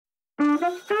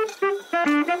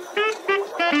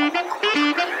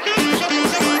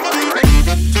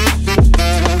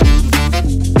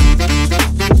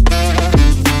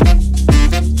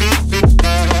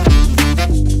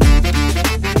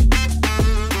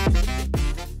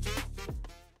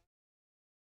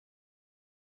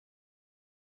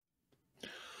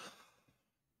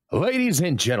Ladies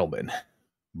and gentlemen,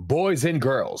 boys and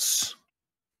girls,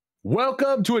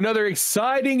 welcome to another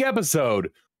exciting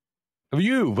episode of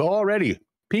You've Already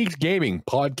Peaked Gaming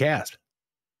Podcast,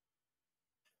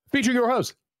 featuring your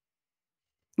host,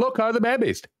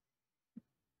 Locarthemanbeast,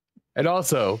 and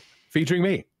also featuring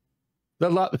me, the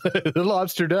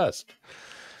DjLobsterDust.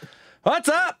 What's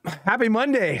up? Happy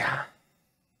Monday.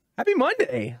 Happy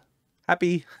Monday.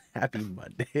 Happy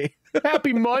Monday.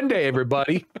 Happy Monday,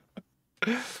 everybody.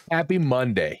 Happy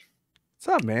Monday. What's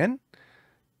up, man?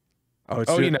 Oh,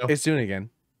 it's doing it again.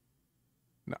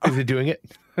 No. Is it doing it?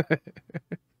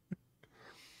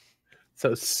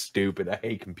 So stupid. I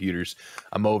hate computers.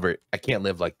 I'm over it. I can't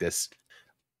live like this.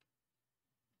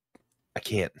 I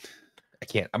can't.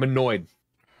 I'm annoyed.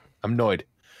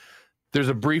 There's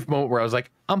a brief moment where I was like,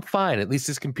 I'm fine. At least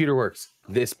this computer works.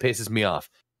 This pisses me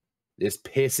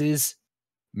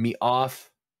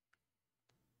off.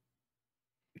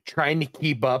 Trying to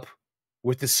keep up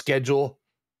with the schedule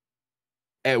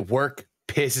at work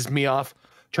pisses me off.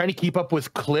 Trying to keep up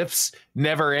with Cliff's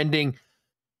never ending.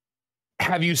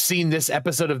 Have you seen this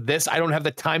episode of this? I don't have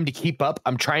the time to keep up.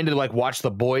 I'm trying to watch The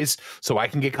Boys so I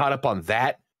can get caught up on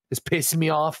that. It's pissing me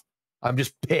off. I'm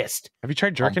just pissed. Have you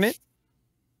tried jerking it?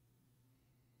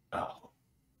 Oh,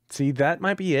 see, that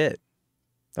might be it.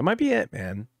 That might be it,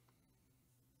 man.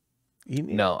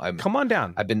 Come on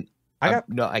down.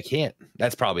 I can't.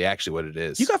 That's probably actually what it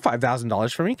is. You got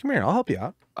 $5,000 for me. Come here. I'll help you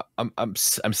out. I'm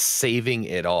saving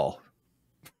it all.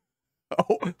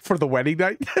 Oh, for the wedding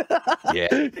night? Yeah.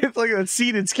 It's like a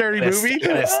scene in Scary Movie.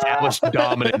 An established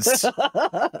dominance.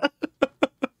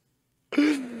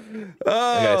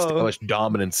 Established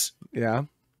dominance. Yeah.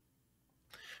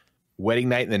 Wedding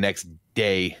night and the next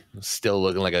day, still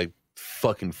looking like a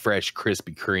fucking fresh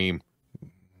Krispy Kreme.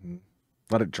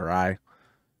 Let it dry.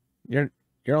 You're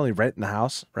only renting the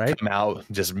house, right? Come out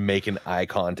just making eye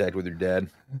contact with your dad.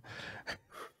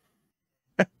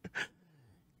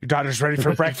 Your daughter's ready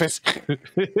for breakfast.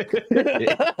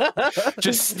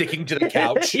 Just sticking to the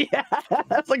couch. Yeah,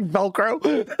 that's like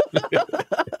Velcro.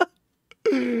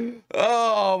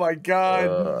 Oh my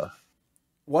God.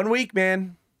 1 week,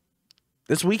 man.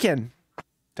 This weekend,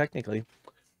 technically.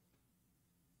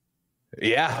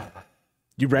 Yeah.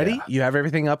 You ready? Yeah. You have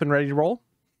everything up and ready to roll?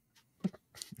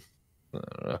 I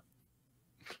don't know.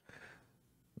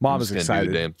 Mom is excited.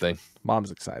 Do the damn thing.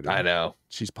 Mom's excited. I know.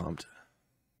 She's pumped.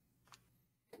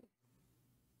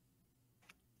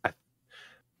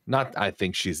 I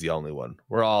think she's the only one.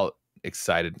 We're all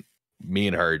excited. Me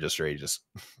and her just ready to just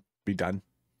be done.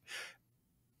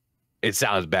 It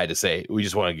sounds bad to say. We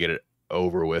just want to get it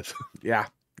over with. Yeah.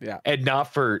 Yeah. And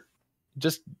not for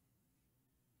just,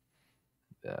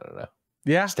 I don't know.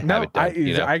 Yeah, no, done,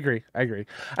 I agree.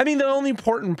 I mean, the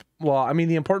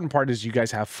important part is you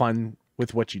guys have fun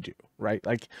with what you do, right?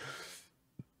 Like,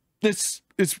 this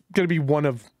is going to be one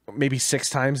of maybe 6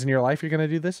 times in your life you're going to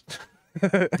do this.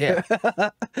 Yeah.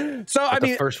 So, but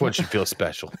the first one should feel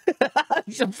special.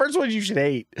 The first one you should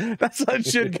hate. That's how it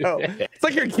should go. It's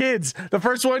like your kids. The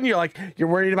first one, you're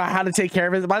worried about how to take care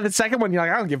of it. By the second one, you're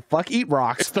like, I don't give a fuck, eat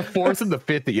rocks. It's the 4th and the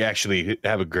 5th that you actually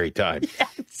have a great time. Yeah,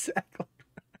 exactly.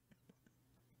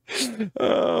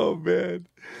 Oh man,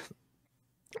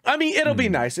 I mean, it'll be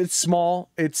nice. It's small.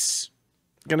 It's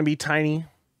gonna be tiny.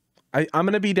 I'm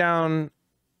gonna be down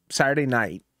Saturday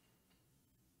night,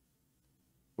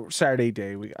 Saturday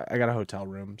day. I got a hotel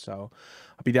room, so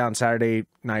I'll be down Saturday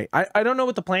night. I don't know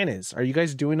what the plan is. Are you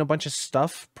guys doing a bunch of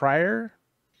stuff prior?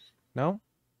 No,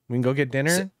 we can go get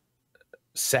dinner.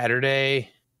 Saturday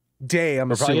day.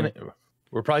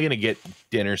 We're probably gonna get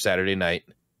dinner Saturday night.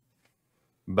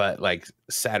 But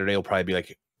Saturday will probably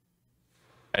be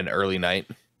an early night.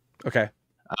 Okay.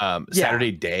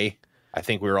 Saturday day, I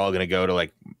think we're all going to go to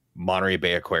Monterey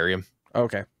Bay Aquarium.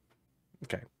 Okay.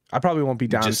 I probably won't be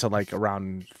down until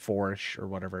around 4-ish or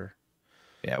whatever.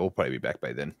 Yeah, we'll probably be back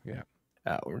by then. Yeah.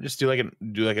 We'll just do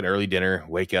an early dinner,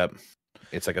 wake up.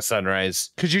 It's like a sunrise.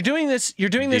 Because you're doing this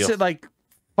at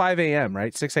 5 a.m.,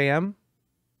 right? 6 a.m.?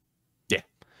 Yeah.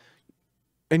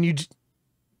 And you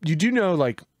do know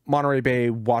Monterey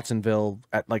Bay, Watsonville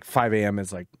at 5 a.m.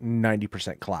 is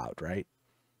 90% cloud, right?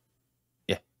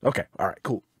 Yeah. Okay. All right.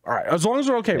 Cool. All right. As long as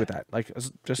we're okay with that. All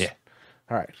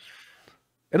right.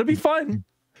 It'll be fun.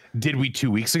 Did we 2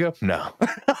 weeks ago? No.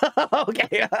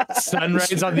 Okay.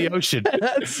 Sunrise on the ocean.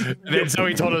 Then so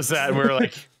he told us that, and we were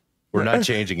like, we're not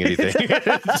changing anything.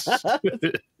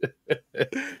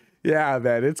 Yeah,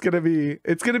 man, it's gonna be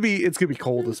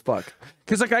cold as fuck.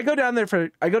 Cause like I go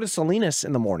to Salinas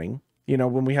in the morning, you know,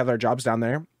 when we have our jobs down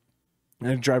there, and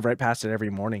I drive right past it every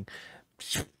morning.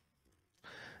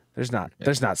 There's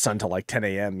not sun till like 10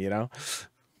 a.m., you know?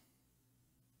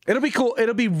 It'll be cool.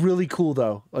 It'll be really cool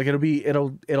though. Like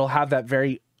it'll have that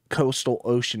very coastal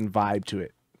ocean vibe to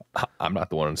it. I'm not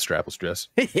the one in strapless dress.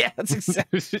 Yeah, that's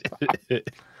exactly.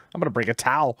 I'm gonna bring a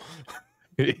towel.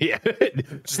 Yeah,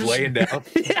 just laying down.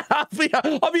 Yeah,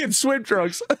 I'll be in swim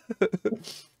trunks.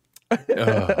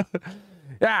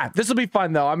 Yeah, this will be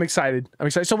fun though. I'm excited.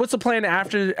 So what's the plan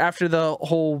after the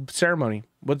whole ceremony?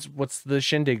 What's the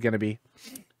shindig gonna be?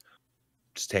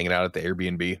 Just hanging out at the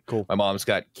Airbnb. Cool. My mom's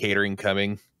got catering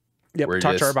coming. Yep,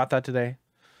 talked to her about that today.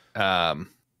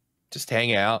 Just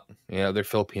hang out. You know, they're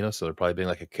Filipino, so they're probably being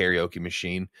like a karaoke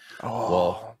machine. Oh,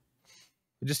 well,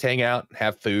 just hang out,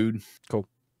 have food. Cool.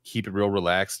 Keep it real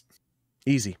relaxed.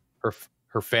 Easy.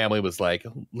 Her family was like,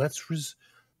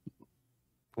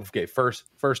 okay,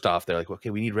 first off, they're like, okay,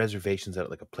 we need reservations at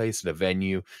like a place at a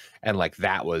venue, and like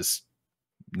that was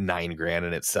 $9,000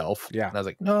 in itself. Yeah. And I was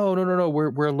like, no,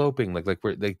 we're eloping. Like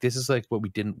we're like, this is like what we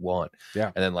didn't want.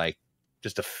 Yeah. And then like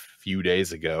just a few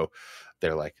days ago,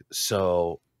 they're like,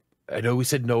 so I know we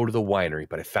said no to the winery,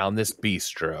 but I found this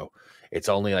bistro. It's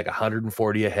only like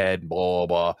 140 a head, blah, blah,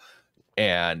 blah.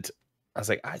 And I was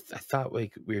like, I thought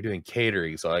like we were doing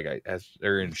catering. So like I asked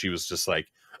her, and she was just like,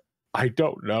 I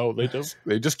don't know.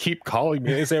 They just keep calling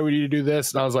me. They say we need to do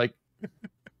this. And I was like,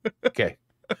 okay,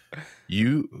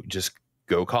 you just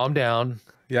go calm down.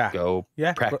 Yeah. Go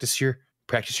practice your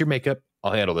makeup.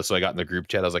 I'll handle this. So I got in the group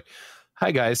chat. I was like,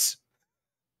 hi guys.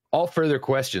 All further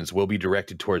questions will be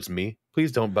directed towards me.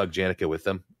 Please don't bug Janica with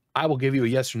them. I will give you a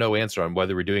yes or no answer on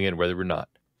whether we're doing it and whether we're not.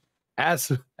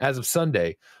 As of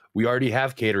Sunday, we already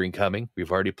have catering coming. We've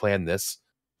already planned this.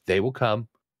 They will come.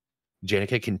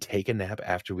 Janica can take a nap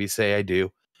after we say I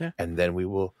do. Yeah. And then we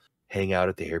will hang out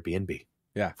at the Airbnb.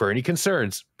 Yeah. For any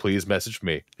concerns, please message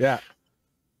me. Yeah.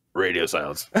 Radio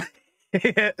silence.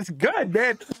 It's good,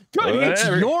 man. Good. Whatever. It's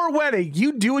your wedding.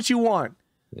 You do what you want.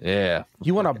 Yeah.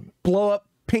 You want to blow up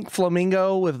Pink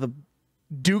Flamingo with the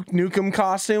Duke Nukem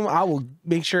costume? I will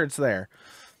make sure it's there.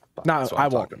 No, I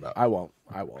won't. I won't.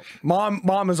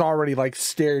 Mom has already like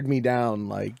stared me down,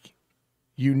 like,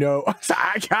 you know,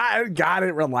 I got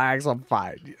it. Relax. I'm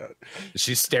fine.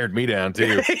 She stared me down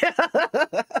too.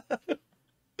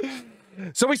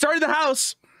 So we started the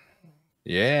house.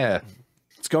 Yeah.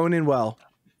 It's going in well.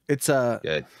 It's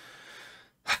good.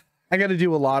 I got to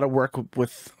do a lot of work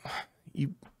with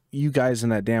you guys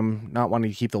and that damn not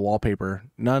wanting to keep the wallpaper.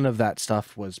 None of that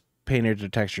stuff was painted or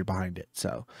textured behind it.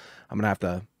 So I'm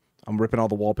ripping all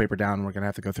the wallpaper down. We're going to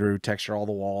have to go through, texture all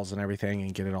the walls and everything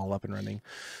and get it all up and running.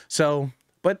 So,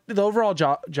 but the overall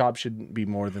job shouldn't be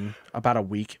more than about a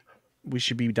week. We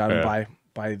should be done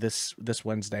by this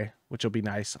Wednesday, which will be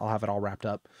nice. I'll have it all wrapped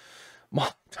up.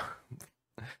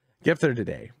 Get there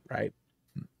today, right?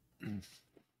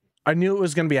 I knew it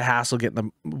was going to be a hassle getting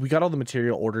them. We got all the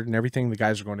material ordered and everything. The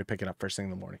guys are going to pick it up first thing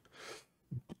in the morning.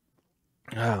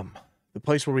 The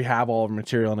place where we have all the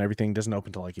material and everything doesn't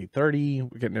open till like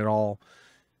 8:30. We're getting it all.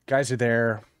 Guys are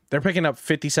there. They're picking up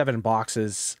 57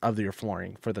 boxes of your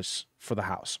flooring for the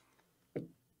house.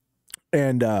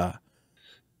 And I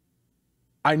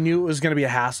knew it was going to be a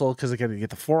hassle because they got to get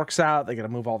the forks out. They got to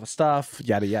move all the stuff,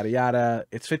 yada, yada, yada.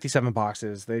 It's 57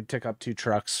 boxes. They took up 2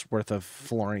 trucks worth of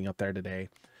flooring up there today,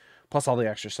 plus all the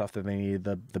extra stuff that they needed,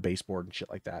 the baseboard and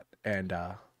shit like that. And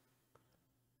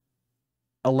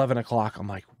 11 o'clock, I'm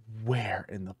like, where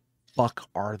in the fuck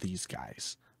are these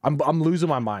guys? I'm losing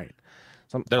my mind.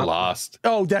 So They're lost.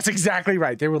 Oh, that's exactly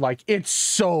right. They were like, it's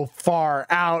so far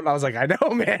out. And I was like, I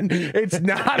know, man. It's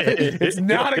not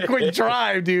a quick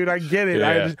drive, dude. I get it.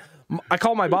 Yeah. I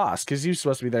called my boss because you're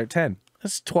supposed to be there at 10.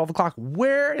 It's 12 o'clock.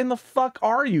 Where in the fuck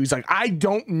are you? He's like, I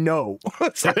don't know.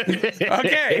 It's like,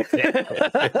 okay.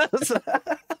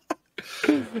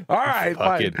 All right,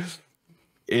 fine.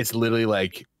 It's literally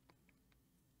like,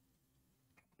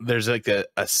 there's like a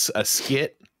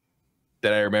skit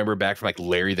that I remember back from like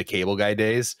Larry the Cable Guy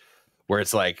days, where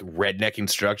it's like redneck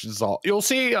instructions. You'll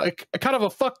see like a kind of a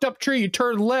fucked up tree. You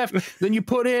turn left, then you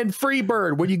put in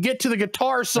Freebird. When you get to the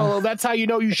guitar solo, that's how you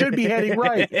know you should be heading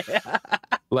right.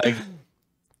 Like,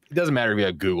 It doesn't matter if you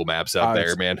have Google Maps out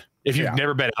there, man. If you've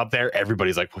never been out there,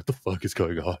 everybody's like, "What the fuck is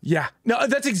going on?" Yeah, no,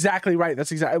 that's exactly right.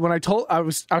 That's exactly when I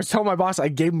was telling my boss, I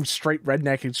gave him straight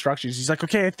redneck instructions. He's like,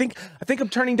 "Okay, I think I'm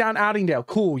turning down Outingdale.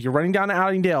 Cool, you're running down to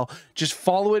Outingdale. Just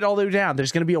follow it all the way down.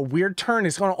 There's gonna be a weird turn.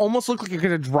 It's gonna almost look like you're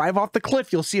gonna drive off the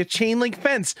cliff. You'll see a chain link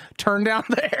fence. Turn down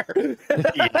there."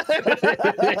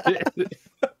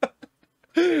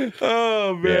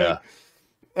 Oh man. Yeah.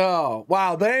 Oh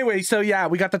wow. But anyway, so yeah,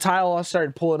 we got the tile all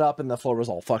started pulling up and the floor was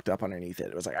all fucked up underneath it.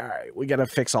 It was like, all right, we gotta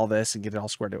fix all this and get it all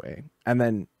squared away. And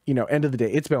then, you know, end of the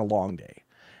day, it's been a long day.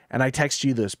 And I text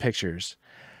you those pictures.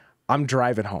 I'm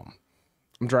driving home.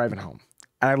 And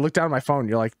I looked down at my phone,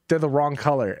 you're like, they're the wrong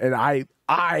color. And I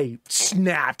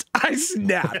snapped. I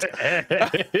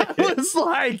was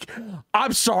like,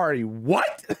 I'm sorry,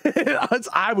 what?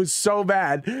 I was so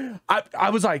mad. I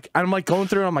was like, I'm like going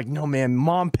through, I'm like, no man,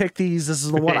 mom picked these. This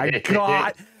is the one I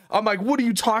got. I'm like, what are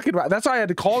you talking about? That's why I had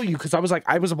to call you, because I was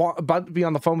about to be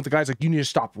on the phone with the guys, like, you need to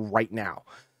stop right now.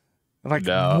 I'm like,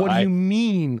 no, what do you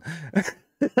mean?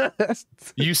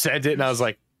 You sent it and I was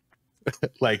like,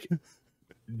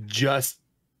 just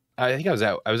I think I was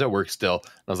at work still.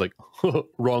 I was like,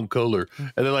 wrong color.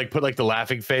 And then like put like the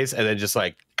laughing face and then just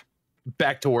like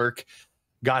back to work,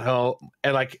 got home.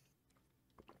 And like,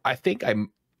 I think I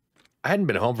hadn't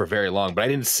been home for very long, but I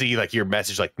didn't see like your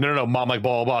message, like, no, mom, like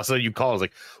blah, blah, blah. So you call, I was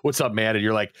like, what's up, man? And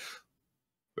you're like,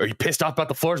 are you pissed off about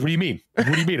the floors? What do you mean?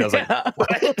 I was like, what?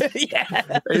 Yeah.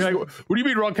 And you're like, what do you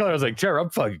mean wrong color? I was like, Trevor,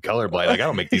 I'm fucking colorblind. Like, I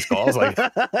don't make these calls. Like,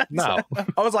 no.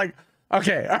 I was like,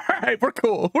 okay, all right, we're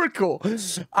cool.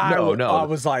 No. I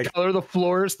was like, color the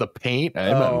floors, the paint.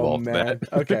 I'm not involved in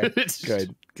that. Okay,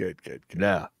 good.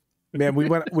 Yeah, man, we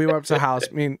went up to the house.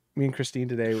 Me and Christine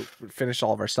today finished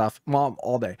all of our stuff. Mom,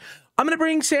 all day. I'm gonna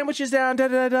bring sandwiches down.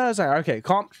 I was like, okay,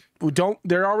 calm.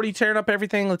 They're already tearing up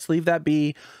everything. Let's leave that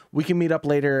be. We can meet up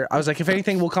later. I was like, if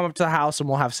anything, we'll come up to the house and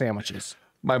we'll have sandwiches.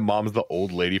 My mom's the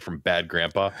old lady from Bad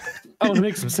Grandpa. I'll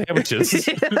make some sandwiches.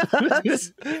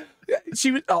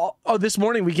 She was this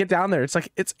morning we get down there. It's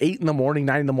like it's 8 in the morning,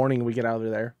 9 in the morning, and we get out of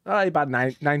there. About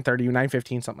 9:30,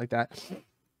 9:15, something like that.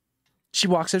 She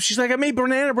walks up, she's like, I made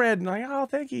banana bread. And I'm like, oh,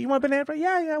 thank you. You want banana bread?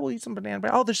 Yeah, we'll eat some banana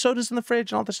bread. Oh, there's sodas in the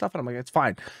fridge and all this stuff. And I'm like, it's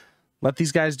fine. Let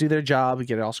these guys do their job and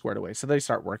get it all squared away. So they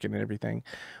start working and everything.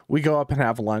 We go up and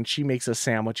have lunch. She makes us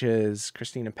sandwiches.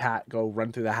 Christine and Pat go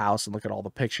run through the house and look at all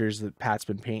the pictures that Pat's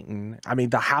been painting. I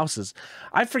mean, the houses.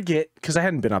 I forget, because I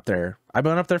hadn't been up there. I've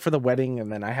been up there for the wedding,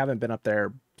 and then I haven't been up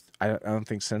there, I don't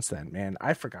think, since then. Man,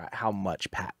 I forgot how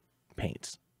much Pat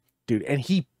paints. Dude, and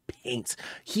he paints.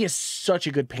 He is such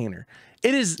a good painter.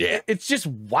 It is, it's just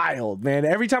wild, man.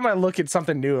 Every time I look at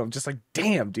something new, I'm just like,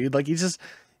 damn, dude. Like, it's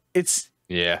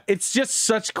just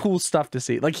such cool stuff to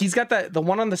see. Like, he's got the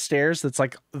one on the stairs that's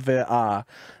like the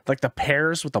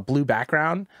pears with the blue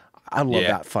background. I love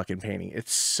that fucking painting.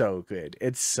 It's so good.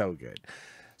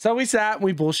 So we sat and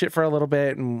we bullshit for a little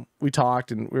bit and we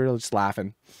talked and we were just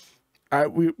laughing.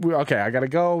 Okay, I gotta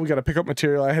go. We gotta pick up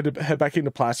material. I had to head back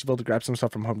into Placerville to grab some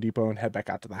stuff from Home Depot and head back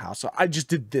out to the house. So I just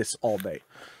did this all day.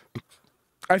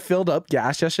 I filled up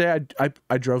gas yesterday.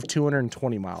 I drove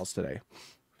 220 miles today.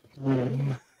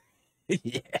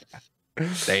 Yeah.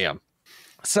 Damn.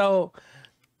 So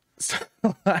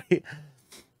I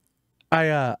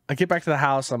get back to the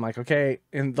house. I'm like, okay.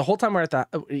 And the whole time we're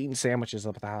eating sandwiches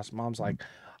up at the house, Mom's like,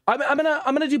 I'm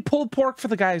gonna do pulled pork for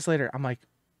the guys later. I'm like,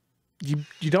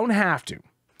 you don't have to.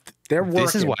 They're working.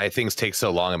 This is why things take so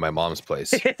long at my mom's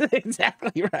place.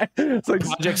 Exactly right. It's like,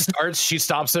 project starts, she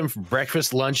stops them for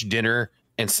breakfast, lunch, dinner,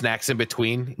 and snacks in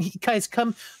between. Guys,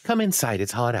 come inside.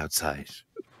 It's hot outside.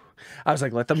 I was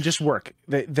like, let them just work.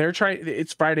 They're trying.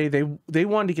 It's Friday. They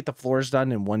wanted to get the floors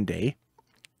done in one day,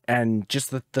 and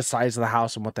just the size of the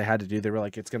house and what they had to do, they were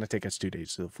like, it's going to take us 2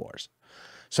 days to do the floors.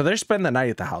 So they're spending the night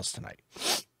at the house tonight.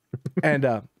 And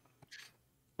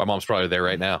my mom's probably there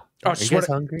right now. Oh, she's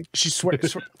hungry. She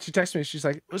texted me. She's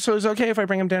like, so is it okay if I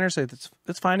bring him dinner? So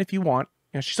that's fine if you want.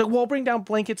 You know, she's like, well, bring down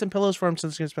blankets and pillows for him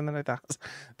since he's going to spend the night at the house.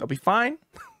 They'll be fine.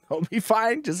 They'll be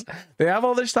fine. Just they have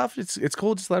all their stuff. It's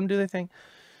cool. Just let them do their thing.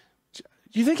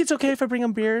 Do you think it's okay if I bring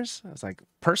them beers? I was like,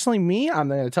 personally, I'm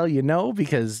going to tell you no,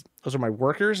 because those are my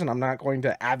workers and I'm not going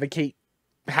to advocate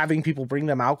having people bring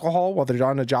them alcohol while they're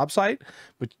on a job site,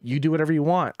 but you do whatever you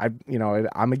want.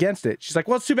 I'm against it. She's like,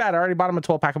 well, it's too bad. I already bought him a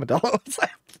 12-pack of Modelo. It's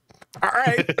like, all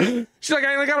right. She's like,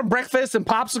 I got him breakfast and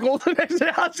popsicle.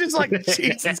 She's like,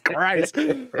 Jesus Christ.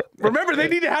 Remember, they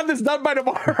need to have this done by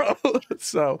tomorrow.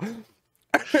 So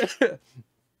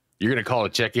you're going to call a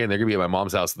check-in. They're going to be at my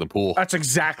mom's house in the pool. That's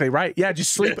exactly right. Yeah,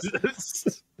 just sleep.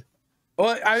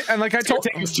 Well, I told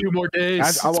take us 2 more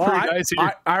days. I Nice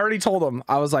already told him.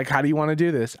 I was like, "How do you want to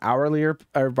do this? Hourly or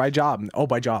by job?" Oh,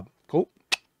 by job. Cool.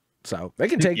 So they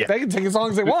can take they can take as long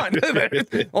as they want.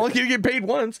 Only can get paid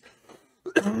once.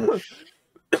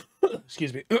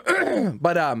 Excuse me.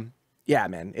 But yeah,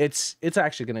 man, it's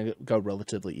actually gonna go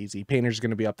relatively easy. Painter's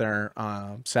gonna be up there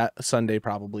Sunday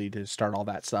probably to start all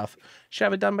that stuff. Should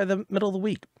have it done by the middle of the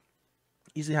week.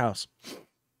 Easy house.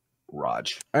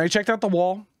 Raj. I checked out the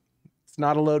wall. It's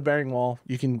not a load bearing wall.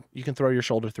 You can throw your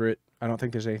shoulder through it. I don't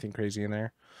think there's anything crazy in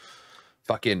there.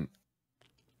 Fucking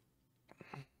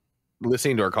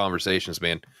listening to our conversations,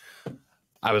 man.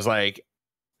 I was like,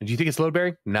 do you think it's load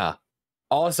bearing? Nah.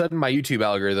 All of a sudden, my YouTube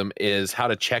algorithm is how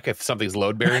to check if something's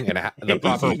load bearing and the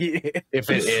proper, if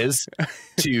it is,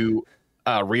 to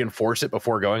reinforce it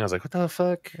before going. I was like, what the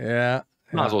fuck? Yeah.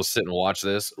 Might as well sit and watch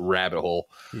this rabbit hole.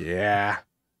 Yeah.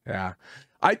 Yeah.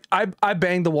 I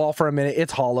banged the wall for a minute.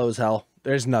 It's hollow as hell.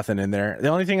 There's nothing in there. The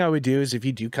only thing I would do is if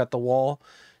you do cut the wall,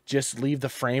 just leave the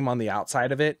frame on the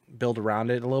outside of it, build around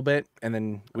it a little bit, and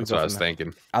then that's what I was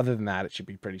thinking. Other than that, it should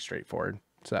be pretty straightforward.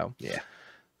 So yeah.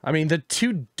 I mean, the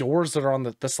 2 doors that are on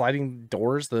the sliding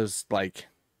doors, those like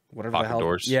whatever pocket the hell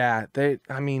doors. Yeah,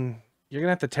 I mean, you're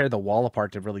gonna have to tear the wall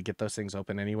apart to really get those things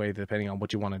open anyway, depending on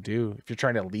what you want to do. If you're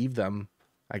trying to leave them,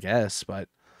 I guess, but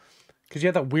because you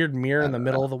have that weird mirror in the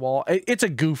middle of the wall. It's a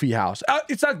goofy house.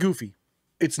 It's not goofy.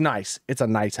 It's nice. It's a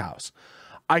nice house.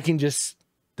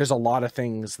 There's a lot of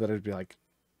things that would be like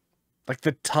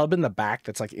the tub in the back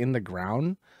that's like in the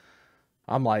ground.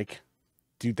 I'm like,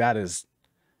 dude, that is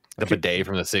the bidet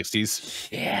from the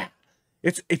 60s. Yeah.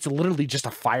 It's literally just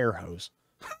a fire hose.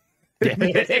 You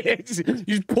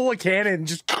just pull a cannon and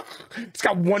just it's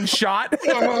got one shot.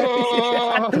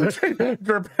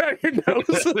 Grab your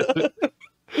nose.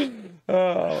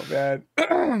 Oh man.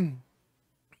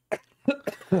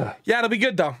 Yeah, it'll be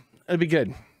good though. It'll be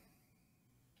good.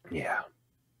 Yeah.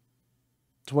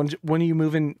 So when are you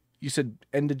moving? You said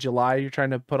end of July. You're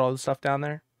trying to put all the stuff down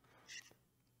there.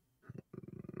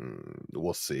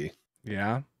 We'll see.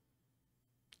 Yeah.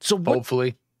 So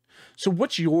hopefully. So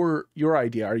what's your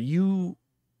idea? Are you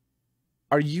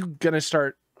gonna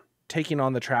start taking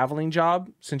on the traveling job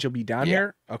since you'll be down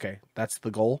here? Okay, that's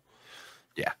the goal.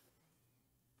 Yeah.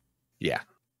 Yeah.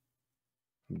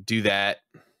 Do that.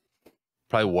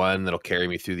 Probably one that'll carry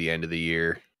me through the end of the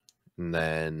year, and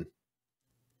then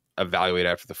evaluate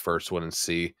after the first one and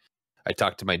see. I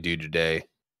talked to my dude today. I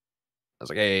was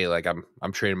like, hey, like I'm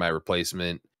training my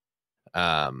replacement.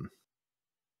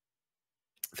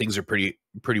 Things are pretty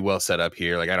well set up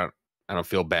here. Like I don't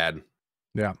feel bad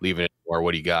leaving it, or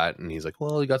what do you got? And he's like,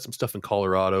 well, we got some stuff in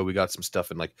Colorado, we got some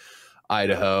stuff in like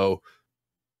Idaho.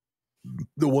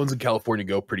 The ones in California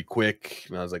go pretty quick.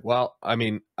 And I was like, well, I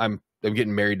mean, I'm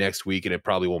getting married next week, and it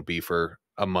probably won't be for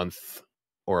a month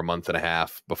or a month and a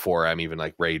half before I'm even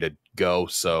like ready to go.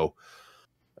 So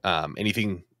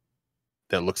anything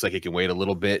that looks like it can wait a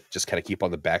little bit, just kind of keep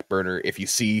on the back burner. If you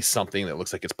see something that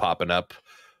looks like it's popping up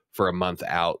for a month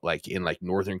out, like in like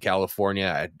Northern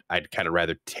California, I'd kind of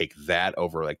rather take that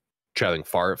over like traveling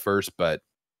far at first, but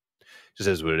just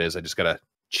is what it is. I just gotta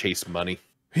chase money.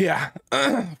 Yeah,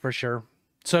 for sure.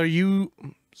 So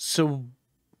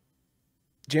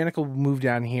Janica will move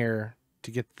down here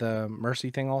to get the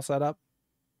Mercy thing all set up,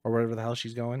 or wherever the hell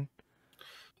she's going.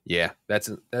 Yeah, that's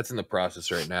in the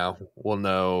process right now. We'll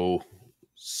know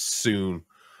soon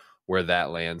where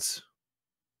that lands.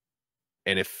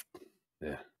 And if,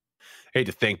 I hate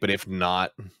to think, but if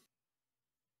not,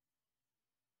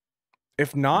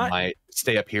 I might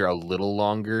stay up here a little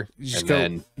longer. You just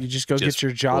go get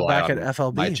your job back at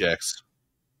FLB. My checks.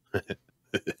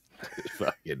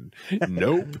 Fucking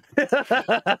nope.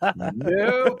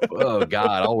 Nope. Oh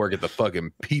God, I'll work at the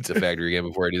fucking pizza factory again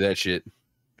before I do that shit.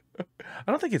 I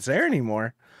don't think it's there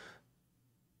anymore.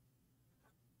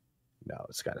 No,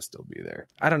 it's got to still be there.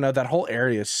 I don't know. That whole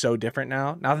area is so different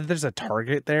now. Now that there's a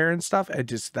Target there and stuff, I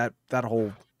just that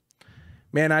whole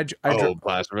man. I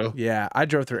Placerville. Yeah, I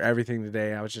drove through everything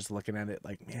today. I was just looking at it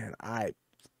like, man, I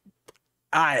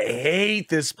hate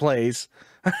this place.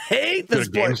 I hate this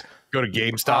place. Go to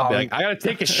GameStop. Be like, I gotta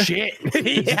take a shit.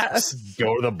 Yes.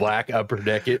 Go to the black upper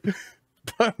deck it.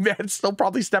 But man, still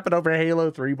probably stepping over Halo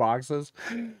 3 boxes.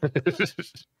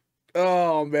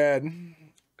 Oh man.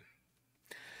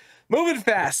 Moving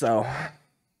fast though.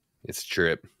 It's a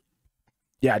trip.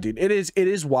 Yeah, dude. It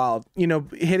is wild. You know,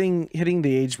 hitting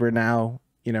the age we're now,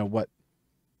 you know, what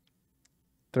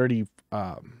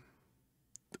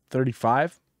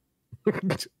 35?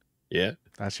 Yeah.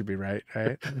 That should be right,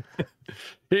 right?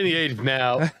 Hitting the age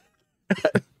now.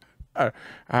 The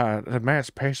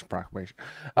Emancipation Proclamation.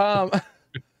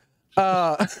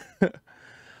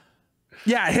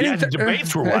 Yeah, the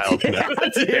debates were wild.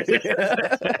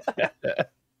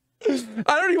 I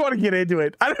don't even want to get into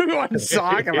it. I don't even want to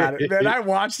talk about it. Man, I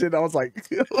watched it. And I was like,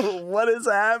 what is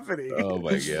happening? Oh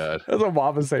my God. That's what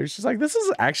Mom was saying. She's like, this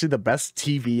is actually the best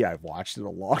TV I've watched in a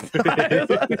long time.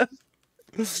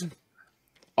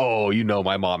 Oh, you know,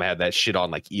 my mom had that shit on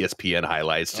like ESPN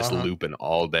highlights, just looping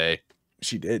all day.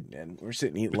 She did, man. We're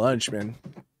sitting eating lunch, man.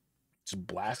 Just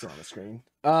blasting on the screen.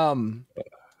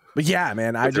 But yeah,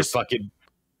 man, I just fucking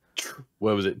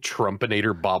what was it?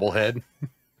 Trumpinator bobblehead.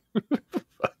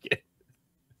 Fuck it.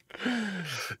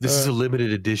 This is a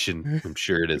limited edition. I'm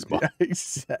sure it is, Mom. Yeah,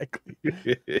 exactly.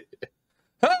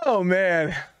 Oh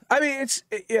man. I mean, it's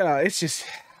just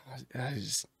I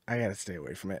gotta stay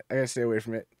away from it.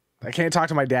 I can't talk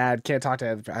to my dad. Can't talk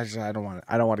to. I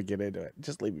don't want to get into it.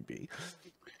 Just leave me be.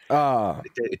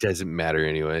 It doesn't matter,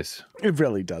 anyways. It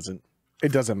really doesn't.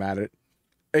 It doesn't matter.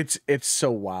 It's so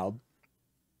wild.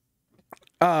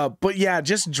 But yeah,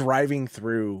 just driving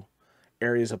through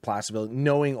areas of Placerville,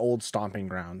 knowing old stomping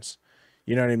grounds.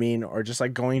 You know what I mean? Or just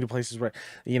like going to places where,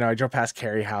 you know, I drove past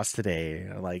Carrie House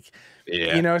today, like,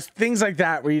 you know, things like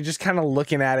that, where you're just kind of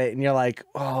looking at it and you're like,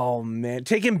 oh man,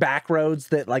 taking back roads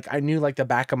that like I knew like the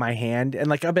back of my hand. And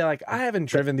like, I'll be like, I haven't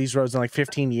driven these roads in like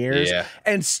 15 years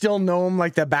and still know them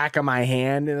like the back of my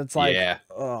hand. And it's like,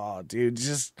 oh dude,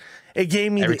 just, it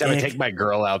gave me every time I take my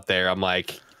girl out there, I'm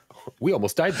like, we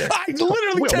almost died there. I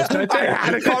literally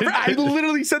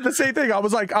said the same thing. I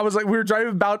was like, we were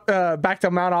driving back to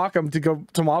Mount Ockham to go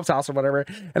to Mom's house or whatever,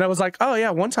 and I was like, oh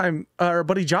yeah, one time our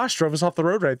buddy Josh drove us off the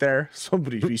road right there.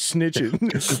 Somebody be snitching.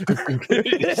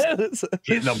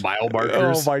 Hitting the mile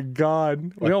markers. Oh my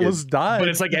God, we almost died. But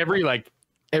it's like every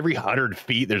 100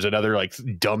 feet, there's another like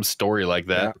dumb story like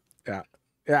that.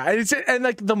 Yeah. And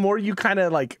like the more you kind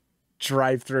of like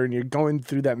drive through and you're going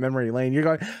through that memory lane, you're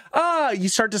going, you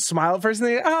start to smile at first and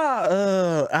then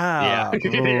I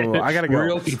gotta go.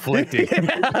 Real conflicting.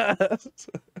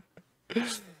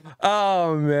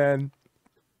 Oh man,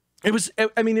 it was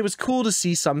cool to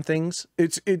see some things.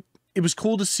 It was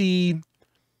cool to see.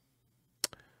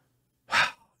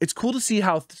 It's cool to see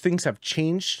how things have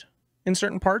changed in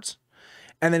certain parts,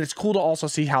 and then it's cool to also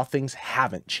see how things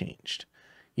haven't changed.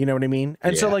 You know what I mean?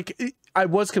 And so like I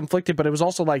was conflicted, but it was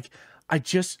also like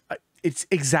it's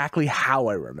exactly how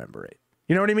I remember it.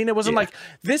 You know what I mean? It wasn't like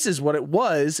this is what it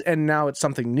was and now it's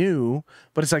something new,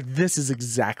 but it's like this is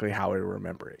exactly how I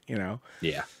remember it, you know?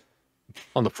 Yeah.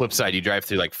 On the flip side, you drive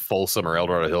through like Folsom or El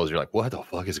Dorado Hills, you're like, what the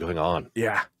fuck is going on?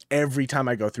 Yeah. Every time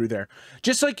I go through there,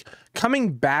 just like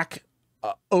coming back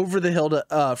over the hill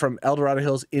to from El Dorado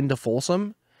Hills into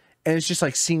Folsom, and it's just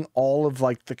like seeing all of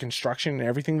like the construction and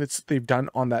everything they've done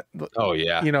on that. Oh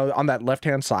yeah. You know, on that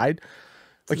left-hand side,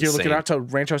 like you're looking out to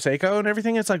Rancho Seco and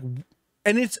everything. It's like,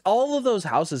 and it's all of those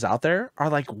houses out there are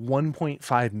like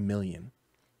 1.5 million.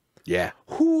 Yeah.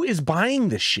 Who is buying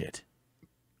this shit?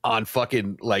 On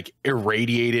fucking like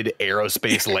irradiated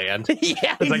aerospace land.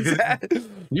 Yeah, exactly. Like,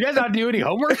 you guys not do any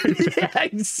homework? Yeah,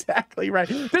 exactly right.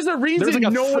 There's a reason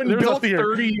like no one built here.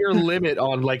 30-year limit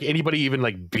on like anybody even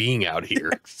like being out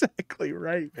here. Exactly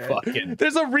right, man.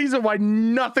 There's a reason why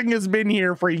nothing has been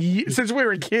here for since we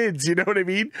were kids. You know what I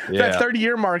mean? That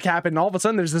 30-year mark happened. And all of a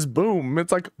sudden, there's this boom.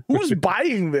 It's like, who's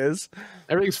buying this?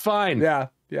 Everything's fine. Yeah.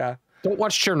 Don't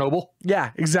watch Chernobyl.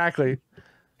 Yeah, exactly.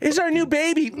 It's our new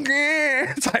baby.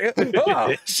 It's like,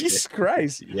 oh, Jesus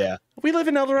Christ. Yeah. We live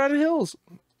in El Dorado Hills.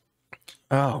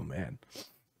 Oh, man.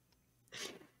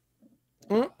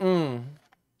 Well,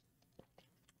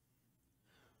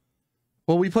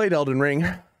 we played Elden Ring.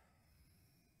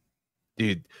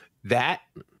 Dude,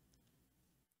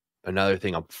 another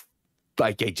thing I'm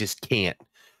like, I just can't.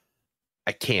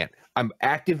 I don't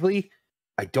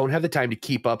have the time to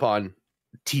keep up on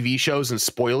TV shows and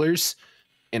spoilers.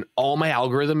 And all my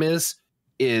algorithm is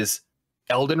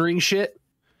Elden Ring shit,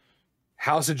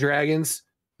 House of Dragons,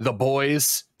 The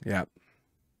Boys. Yeah.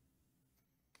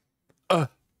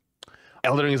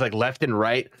 Elden Ring is like left and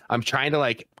right. I'm trying to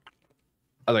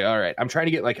all right. I'm trying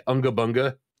to get like Unga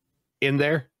Bunga in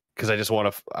there because I just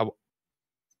want to.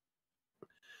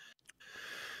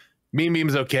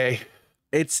 Meme's okay.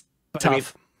 It's tough. I mean,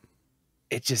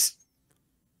 it just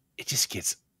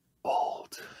gets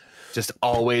old. Just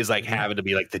always like having to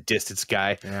be like the distance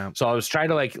guy. Yeah. So I was trying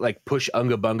to like push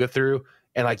Unga Bunga through,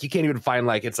 and like you can't even find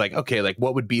like it's like okay, like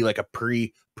what would be like a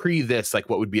pre this, like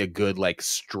what would be a good like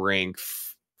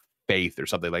strength faith or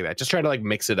something like that. Just trying to like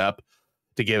mix it up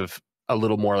to give a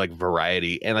little more like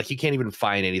variety, and like you can't even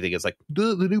find anything. It's like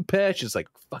the new patch is like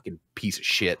fucking piece of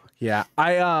shit. Yeah,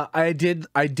 I did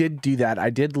do that. I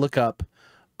did look up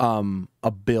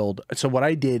a build. So what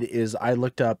I did is I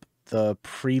looked up the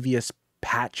previous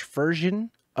patch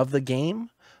version of the game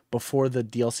before the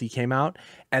DLC came out,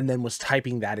 and then was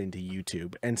typing that into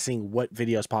YouTube and seeing what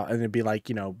videos pop, and it'd be like,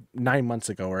 you know, 9 months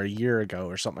ago or a year ago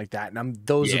or something like that. And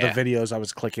those are the videos I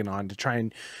was clicking on to try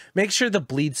and make sure the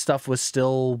bleed stuff was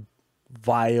still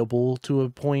viable to a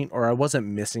point, or I wasn't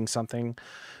missing something,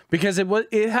 because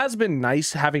it has been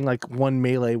nice having like one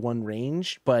melee, one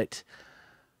range, but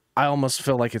I almost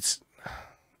feel like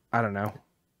I don't know.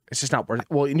 It's just not worth it.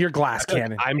 Well, in your glass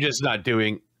cannon. I'm just not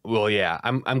doing. Well, yeah,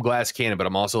 I'm glass cannon, but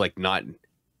I'm also like not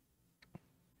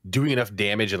doing enough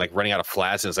damage and like running out of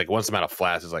flats. And it's like once I'm out of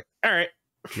flats, it's like, all right,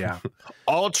 yeah,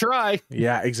 I'll try.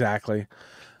 Yeah, exactly.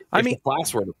 I mean,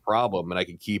 flats were the problem, and I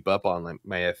could keep up on like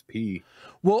my FP.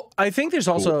 Well, I think there's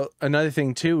also another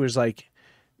thing too. Is like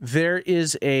there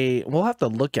is we'll have to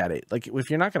look at it. Like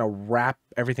if you're not going to wrap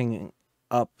everything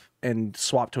up and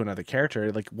swap to another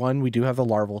character, like we do have the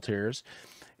larval tiers.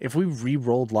 If we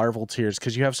re-rolled larval tiers,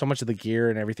 because you have so much of the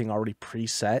gear and everything already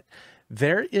preset,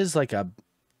 there is like a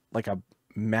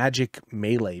magic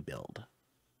melee build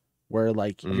where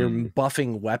like you're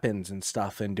buffing weapons and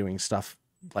stuff and doing stuff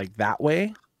like that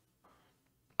way.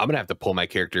 I'm gonna have to pull my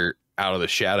character out of the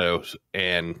shadows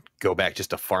and go back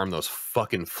just to farm those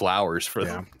fucking flowers for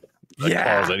them.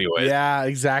 Calls anyway. Yeah,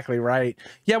 exactly right.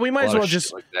 Yeah, we might as well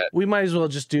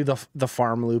just do the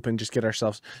farm loop and just get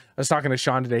ourselves. I was talking to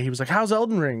Sean today. He was like, "How's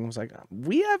Elden Ring?" I was like,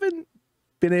 "We haven't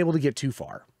been able to get too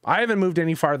far. I haven't moved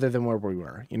any farther than where we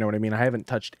were. You know what I mean? I haven't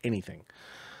touched anything."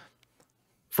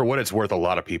 For what it's worth, a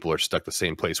lot of people are stuck the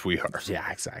same place we are. Yeah,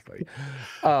 exactly.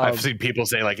 I've seen people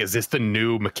say like, "Is this the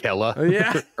new Michaela?"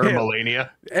 Yeah, or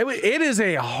Melania? It is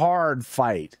a hard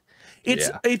fight.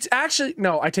 It's actually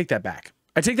no. I take that back.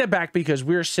 I take that back because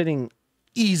we're sitting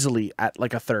easily at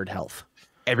like a third health.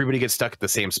 Everybody gets stuck at the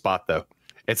same spot though.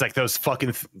 It's like those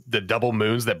fucking the double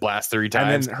moons that blast 3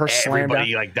 times. And then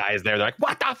everybody like dies there. They're like,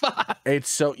 what the fuck? It's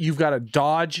so you've got to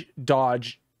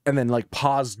dodge, and then like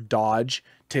pause, dodge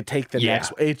to take the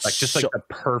next. It's like just like the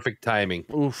perfect timing.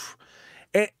 Oof.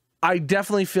 I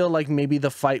definitely feel like maybe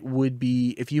the fight would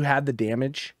be, if you had the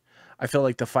damage, I feel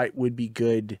like the fight would be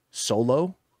good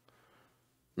solo.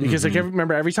 Because like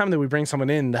remember, every time that we bring someone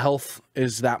in, the health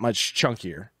is that much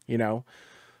chunkier, you know?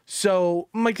 So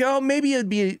I'm like, oh, maybe it'd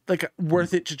be like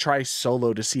worth it to try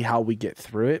solo to see how we get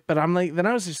through it. But I'm like, then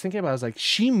I was just thinking about it, I was like,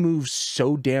 she moves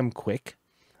so damn quick.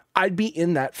 I'd be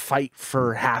in that fight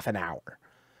for half an hour.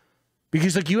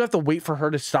 Because like you have to wait for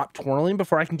her to stop twirling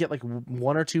before I can get like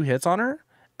 1 or 2 hits on her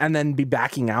and then be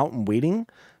backing out and waiting.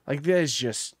 Like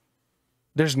there's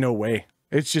no way.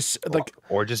 It's just like,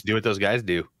 or just do what those guys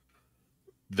do.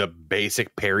 The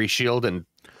basic parry shield and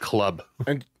club.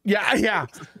 And yeah.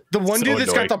 The one dude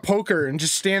that's got the poker and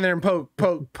just stand there and poke.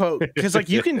 Because like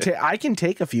you can I can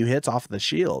take a few hits off the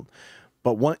shield,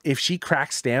 but if she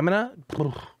cracks stamina,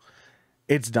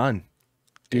 it's done.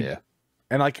 Dude. Yeah.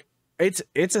 And like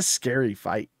it's a scary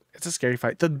fight. It's a scary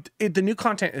fight. The new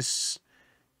content is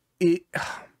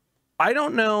I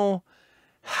don't know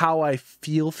how I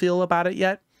feel about it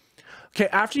yet. Okay,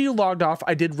 after you logged off,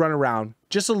 I did run around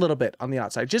just a little bit on the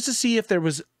outside just to see if there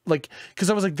was like, because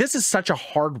I was like, this is such a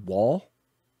hard wall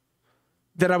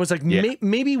that I was like,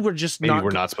 maybe we're just we're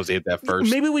not supposed to hit that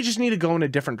first. Maybe we just need to go in a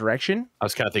different direction. I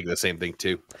was kind of thinking the same thing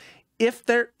too. If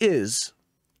there is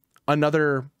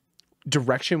another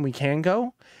direction we can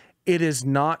go, it is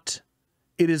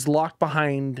locked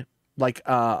behind like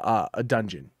a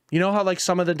dungeon. You know how like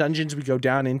some of the dungeons we go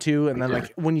down into and then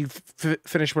like when you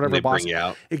finish whatever boss,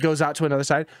 it goes out to another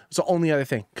side. It's the only other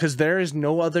thing, because there is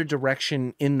no other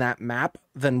direction in that map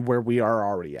than where we are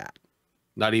already at.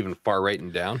 Not even far right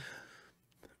and down?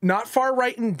 Not far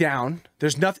right and down.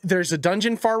 There's nothing. There's a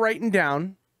dungeon far right and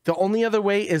down. The only other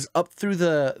way is up through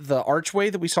the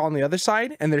archway that we saw on the other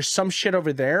side, and there's some shit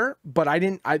over there, but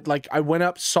I went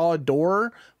up, saw a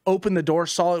door, opened the door,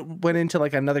 saw it went into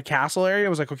like another castle area. I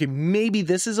was like, okay, maybe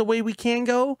this is a way we can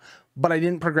go, but I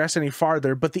didn't progress any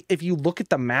farther. But if you look at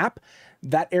the map,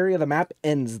 that area of the map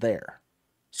ends there.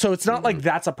 So it's not like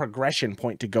that's a progression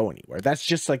point to go anywhere. That's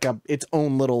just like its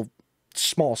own little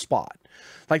small spot.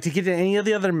 Like to get to any of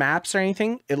the other maps or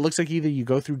anything, it looks like either you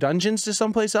go through dungeons to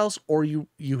someplace else or you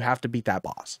have to beat that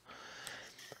boss.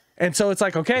 And so it's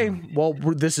like, okay, well,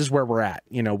 this is where we're at.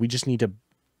 You know, we just need to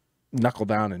knuckle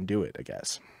down and do it, I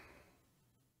guess.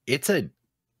 It's a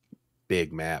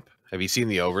big map. Have you seen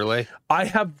the overlay? I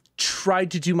have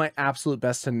tried to do my absolute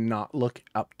best to not look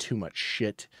up too much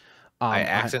shit. I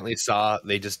accidentally saw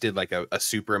they just did like a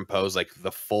superimpose, like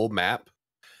the full map,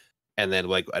 and then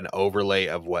like an overlay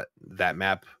of what that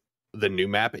map, the new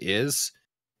map is.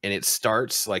 And it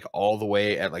starts like all the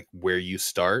way at like where you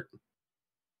start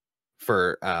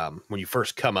for when you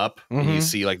first come up and you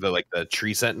see like the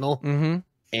tree sentinel,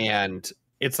 and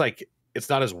it's like it's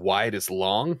not as wide as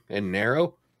long and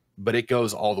narrow, but it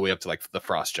goes all the way up to like the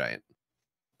frost giant.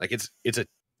 Like it's a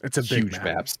huge big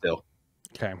map still.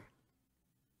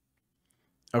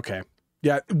 Okay.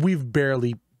 Yeah, we've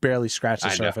barely scratched the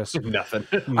surface. Nothing.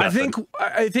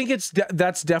 I think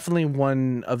that's definitely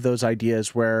one of those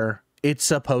ideas where it's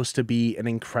supposed to be an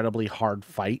incredibly hard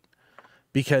fight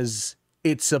because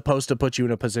it's supposed to put you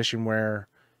in a position where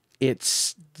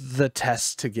it's the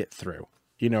test to get through.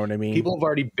 You know what I mean? People have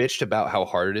already bitched about how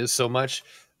hard it is so much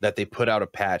that they put out a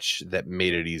patch that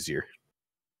made it easier.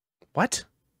 What?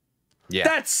 Yeah.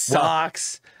 That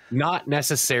sucks. Well, not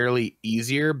necessarily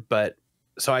easier, but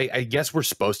so I guess we're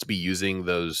supposed to be using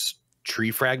those tree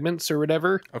fragments or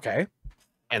whatever. Okay.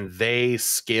 And they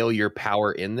scale your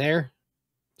power in there.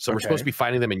 So we're supposed to be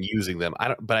finding them and using them.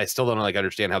 But I still don't like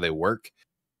understand how they work.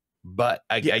 But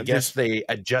I guess they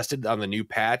adjusted on the new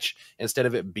patch. Instead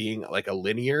of it being like a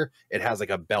linear, it has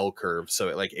like a bell curve. So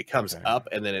it comes up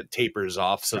and then it tapers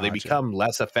off. So they become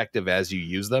less effective as you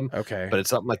use them. Okay. But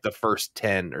it's something like the first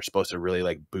 10 are supposed to really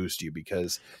like boost you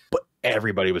because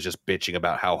everybody was just bitching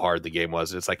about how hard the game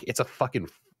was. And it's like, it's a fucking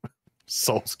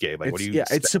Souls game. Like, what do you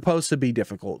expect? It's supposed to be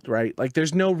difficult, right? Like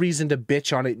there's no reason to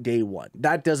bitch on it day one.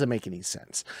 That doesn't make any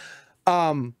sense.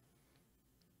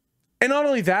 And not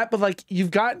only that, but like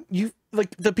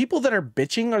like the people that are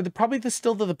bitching are probably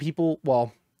the people.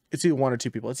 Well, it's either one or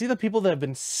two people. It's either people that have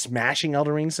been smashing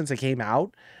Elden Ring since it came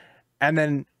out, and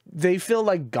then they feel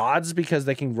like gods because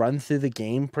they can run through the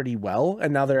game pretty well,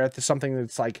 and now they're at something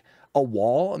that's like a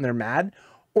wall and they're mad.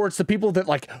 Or it's the people that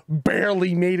like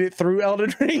barely made it through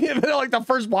Elden Ring, and they're like the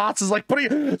first boss is like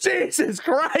Jesus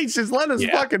Christ, just let us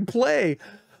fucking play.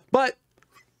 But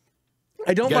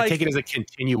I don't like take it as a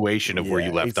continuation of where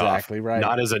you left off, right?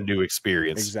 Not as a new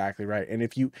experience. Exactly right. And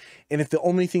if the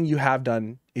only thing you have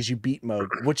done is you beat mode,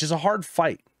 which is a hard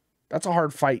fight, that's a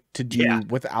hard fight to do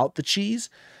without the cheese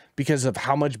because of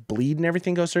how much bleed and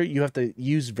everything goes through. You have to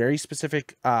use very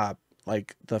specific,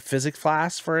 like the physics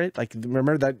class for it. Like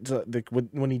remember that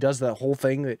when he does that whole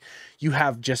thing that you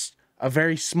have just a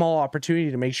very small opportunity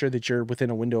to make sure that you're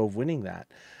within a window of winning that.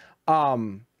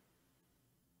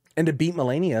 And to beat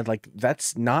Melania, like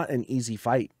that's not an easy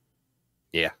fight.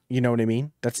 Yeah. You know what I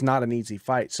mean? That's not an easy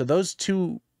fight. So those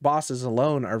two bosses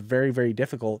alone are very, very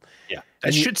difficult. Yeah.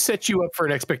 That should set you up for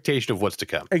an expectation of what's to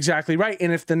come. Exactly right.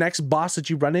 And if the next boss that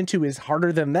you run into is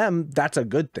harder than them, that's a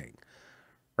good thing.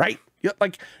 Right?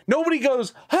 Like nobody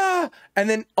goes, and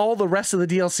then all the rest of the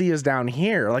DLC is down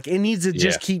here. Like it needs to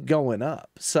just keep going up.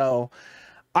 So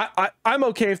I'm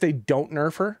okay if they don't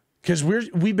nerf her. Because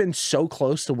we've been so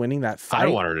close to winning that fight. I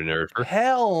don't want her to nerf her.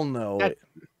 Hell no.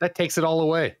 That takes it all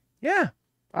away. Yeah.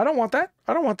 I don't want that.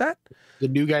 I don't want that. The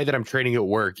new guy that I'm training at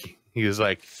work, he was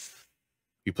like,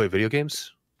 "You play video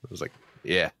games?" I was like,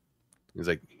 "Yeah." He's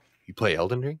like, "You play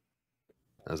Elden Ring?"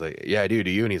 I was like, "Yeah, I do.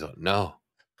 Do you?" And he's like, "No."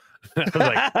 I was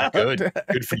like,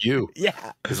 Good for you."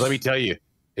 Yeah. Because let me tell you,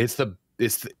 it's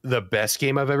the best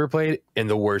game I've ever played and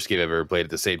the worst game I've ever played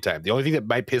at the same time. The only thing that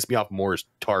might piss me off more is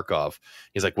Tarkov.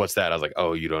 He's like, "What's that?" I was like,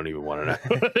 "Oh, you don't even want to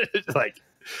know." Like,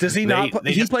 does he not?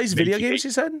 He plays video games.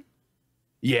 You said.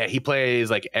 Yeah, he plays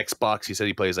like Xbox. He said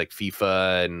he plays like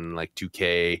FIFA and like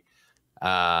 2K.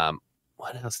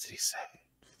 What else did he say?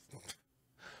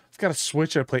 I've got a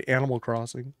Switch. I play Animal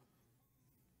Crossing.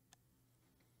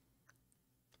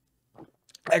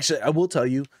 Actually, I will tell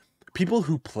you, people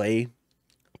who play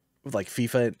like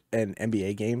FIFA and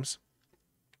NBA games,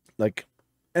 like,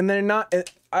 and they're not.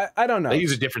 I don't know. They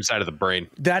use a different side of the brain.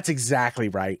 That's exactly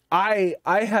right. I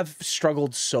have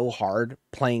struggled so hard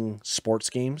playing sports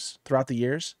games throughout the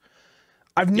years.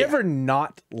 I've never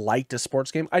not liked a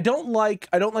sports game. I don't like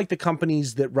the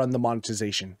companies that run the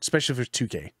monetization, especially for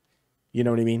 2K. You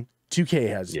know what I mean? 2K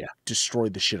has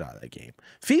destroyed the shit out of that game.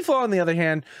 FIFA, on the other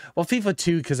hand, well, FIFA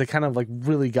 2, because they kind of like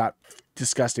really got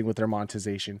disgusting with their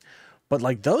monetization. But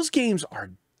like those games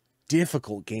are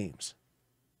difficult games.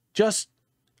 Just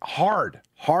hard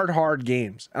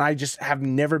games. And I just have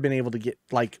never been able to get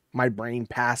like my brain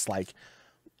past, like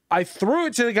I threw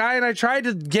it to the guy and I tried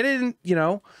to get it in, you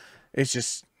know, it's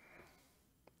just,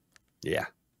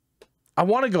 I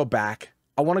want to go back.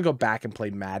 I want to go back and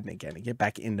play Madden again and get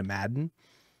back into Madden.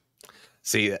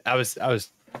 See,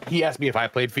 he asked me if I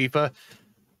played FIFA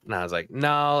and I was like,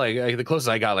 no, like the closest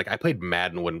I got, like I played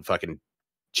Madden when fucking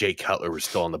Jay Cutler was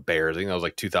still on the Bears. I think that was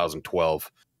like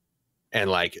 2012. And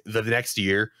like the next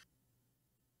year,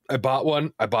 I bought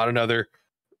one, I bought another,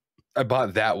 I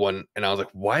bought that one, and I was like,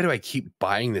 why do I keep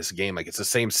buying this game? Like, it's the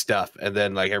same stuff. And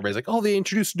then like everybody's like, oh, they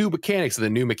introduced new mechanics, and the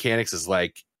new mechanics is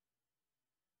like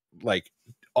like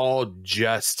all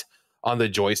just on the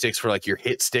joysticks for like your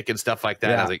hit stick and stuff like that.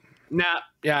 Yeah. And I was like, nah,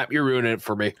 yeah, you're ruining it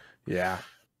for me. Yeah.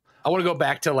 I want to go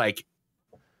back to like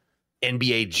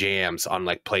NBA jams on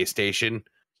like PlayStation.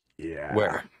 Yeah.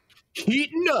 Where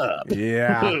heating up.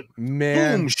 Yeah.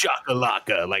 Man. Boom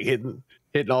shakalaka. Like hitting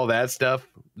all that stuff.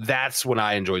 That's when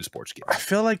I enjoyed sports games. I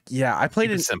feel like, yeah, I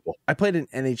played simple. I played an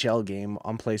NHL game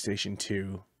on PlayStation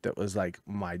 2 that was like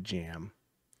my jam.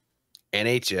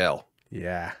 NHL.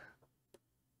 Yeah.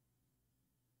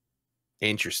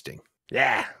 Interesting.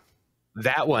 Yeah.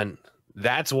 That's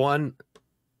one.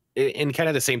 And kind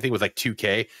of the same thing with like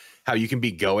 2K, how you can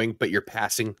be going, but you're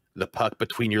passing the puck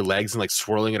between your legs and like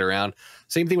swirling it around.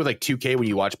 Same thing with like 2K when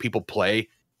you watch people play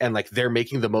and like they're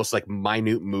making the most like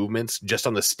minute movements just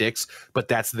on the sticks, but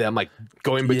that's them like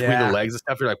going between the legs and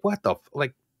stuff. You're like, what the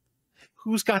like?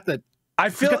 Who's got the?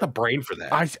 Who's got the brain for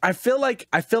that? I feel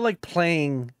like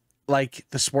playing like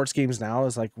the sports games now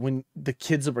is like when the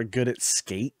kids that were good at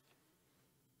skate.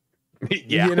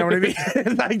 Yeah, you know what I mean.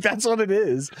 Like that's what it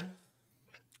is.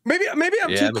 Maybe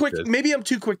I'm too quick. Maybe I'm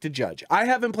too quick to judge. I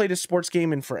haven't played a sports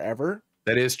game in forever.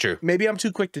 That is true. Maybe I'm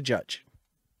too quick to judge.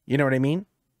 You know what I mean?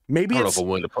 Maybe I don't know if I'm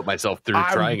willing to put myself through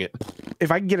trying it.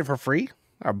 If I can get it for free,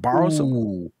 I'll borrow some.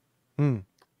 You know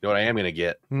what I am going to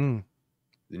get? The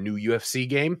new UFC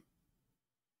game.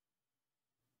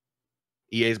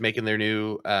 EA's making their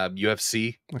new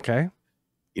UFC. Okay.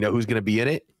 You know who's going to be in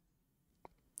it?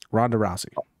 Ronda Rousey.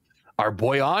 Our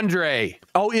boy Andre.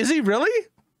 Oh, is he really?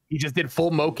 He just did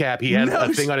full mocap. He had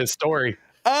a thing on his story.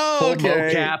 Oh, full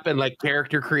okay. mocap and like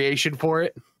character creation for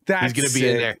it. He's going to be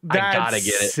in there. I gotta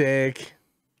get it. Sick.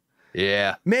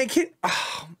 Yeah. Man,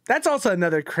 that's also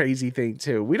another crazy thing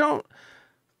too.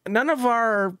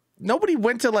 Nobody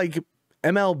went to like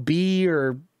MLB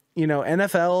or, you know,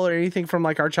 NFL or anything from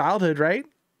like our childhood, right?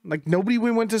 Like nobody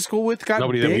we went to school with got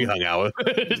nobody big. that we hung out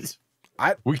with.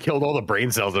 We killed all the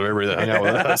brain cells of everybody that hung out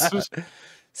with us.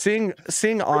 Seeing Andre.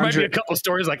 There might be a couple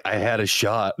stories like I had a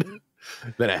shot,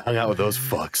 then I hung out with those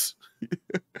fucks.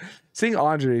 Seeing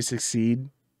Andre succeed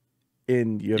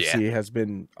in UFC has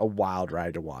been a wild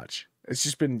ride to watch. It's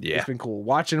just been it's been cool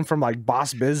watching him from like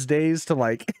Boss Biz days to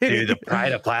like dude, the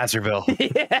pride of Placerville.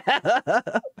 Yeah.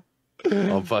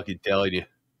 I'm fucking telling you,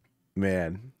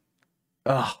 man.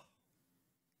 Oh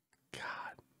God.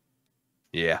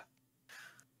 Yeah.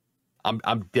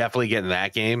 I'm definitely getting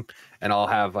that game, and I'll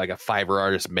have like a Fiverr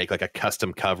artist make like a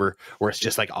custom cover where it's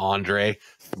just like Andre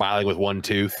smiling with one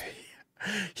tooth.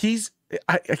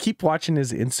 I keep watching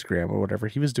his Instagram or whatever.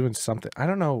 He was doing something. I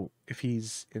don't know if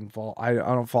he's involved. I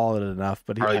don't follow it enough,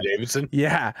 but Harley Davidson.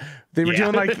 Yeah, they were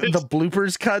doing like the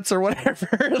bloopers cuts or whatever.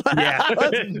 Yeah.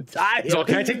 So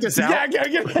can I take this out? Yeah.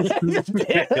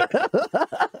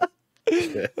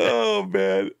 Oh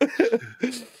man.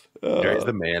 There's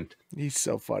the man. He's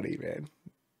so funny, man.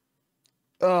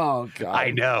 Oh God. I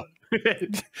know.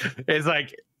 It's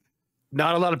like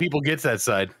not a lot of people gets that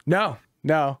side. No.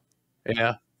 Yeah.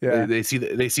 Yeah. They see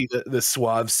the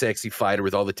suave, sexy fighter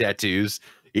with all the tattoos.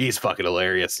 He's fucking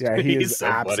hilarious. Yeah, he's so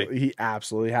absolutely funny. he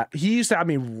absolutely he used to have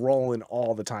me rolling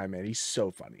all the time, man. He's so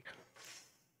funny.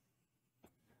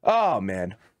 Oh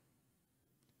man.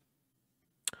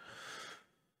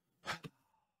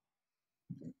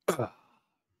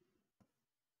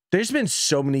 There's been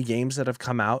so many games that have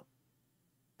come out.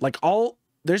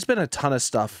 There's been a ton of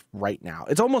stuff right now.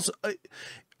 It's almost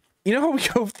you know how we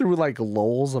go through like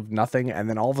lulls of nothing and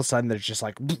then all of a sudden there's just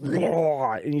like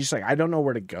and you're just like, I don't know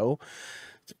where to go.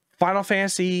 Final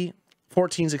Fantasy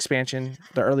 14's expansion,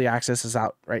 the early access is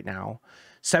out right now.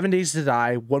 7 Days to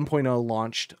Die 1.0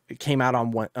 launched. It came out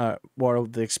on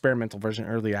the experimental version,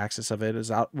 early access of it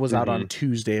was out on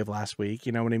Tuesday of last week.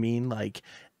 You know what I mean? Like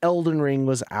Elden Ring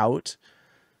was out.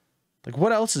 Like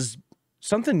what else is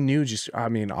something new?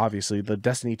 Obviously the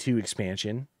Destiny 2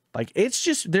 expansion. Like it's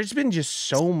just, there's been just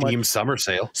so much. Steam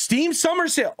Summer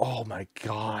Sale. Oh my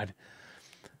God.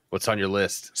 What's on your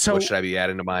list? So what should I be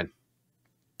adding to mine?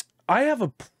 I have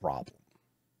a problem.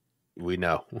 We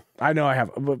know. I know I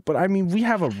have, but I mean, we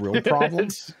have a real problem.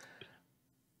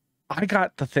 I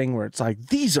got the thing where it's like,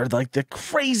 these are like the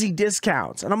crazy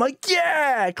discounts. And I'm like,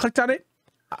 yeah, I clicked on it.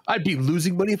 I'd be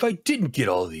losing money if I didn't get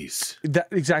all these.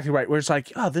 Exactly right. Where it's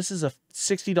like, oh, this is a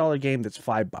 $60 game that's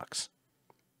 $5.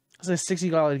 It's a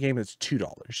 $60 game that's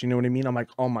 $2. You know what I mean? I'm like,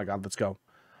 oh my God, let's go.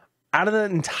 Out of the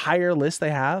entire list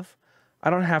they have, I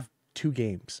don't have 2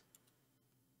 games.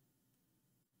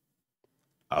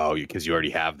 Oh, because you already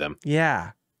have them.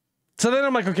 Yeah. So then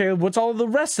I'm like, okay, what's all the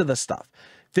rest of the stuff?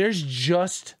 There's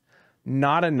just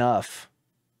not enough.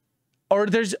 Or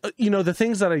there's, the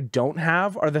things that I don't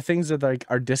have are the things that like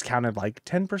are discounted like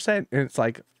 10%. And it's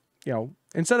like,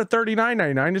 Instead of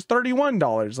 $39.99, it's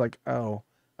 $31. Like, oh,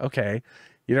 okay.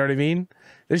 You know what I mean?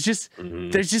 There's just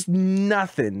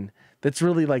nothing that's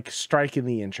really like striking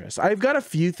the interest. I've got a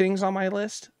few things on my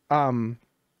list.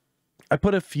 I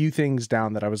put a few things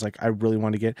down that I was like, I really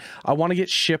want to get. I want to get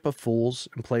Ship of Fools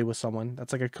and play with someone.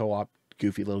 That's like a co-op,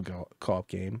 goofy little co-op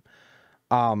game.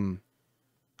 I'm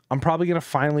probably going to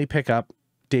finally pick up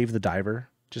Dave the Diver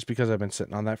just because I've been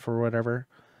sitting on that for whatever.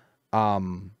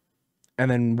 And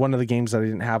then one of the games that I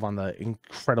didn't have on the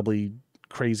incredibly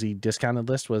crazy discounted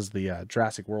list was the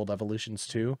Jurassic World Evolutions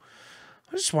 2.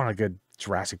 I just want a good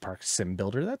Jurassic Park sim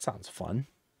builder. That sounds fun.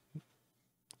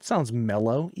 Sounds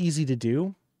mellow, easy to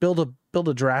do. Build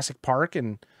a Jurassic Park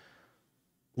and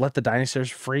let the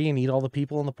dinosaurs free and eat all the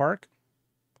people in the park.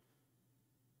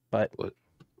 But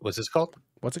what's this called?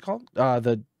 What's it called?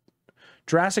 The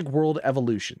Jurassic World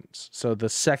Evolutions. So the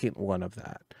second one of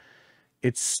that.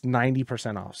 It's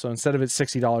 90% off. So instead of it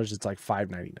 $60, it's like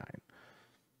 $5.99.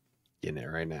 Getting it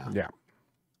right now. Yeah.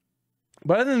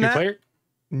 But other than that, player?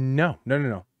 No.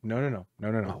 Oh, well,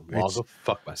 I'll go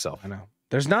fuck myself. I know.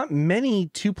 There's not many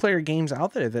 2-player games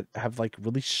out there that have like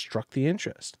really struck the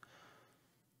interest.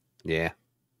 Yeah.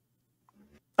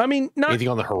 I mean, not anything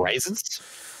on the horizons.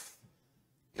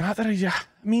 Not that I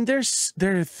mean, there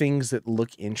are things that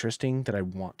look interesting that I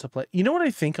want to play. You know what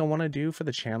I think I want to do for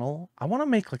the channel? I want to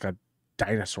make like a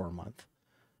dinosaur month.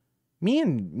 Me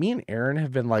and Aaron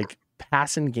have been like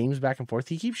passing games back and forth.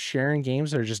 He keeps sharing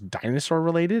games that are just dinosaur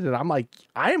related, and I'm like,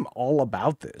 I am all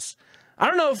about this. I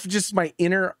don't know if just my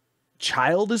inner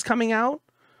child is coming out,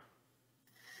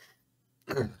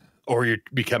 or you're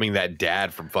becoming that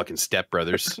dad from fucking Step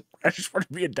Brothers. I just want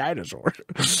to be a dinosaur.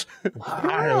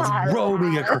 I was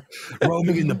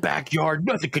roaming in the backyard.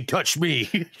 Nothing could touch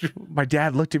me. My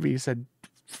dad looked at me and said,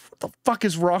 "What the fuck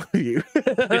is wrong with you?"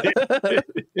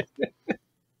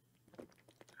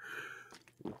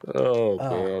 Oh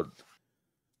god.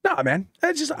 Nah, man.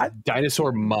 That's just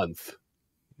dinosaur month.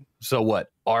 So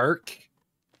what? Ark,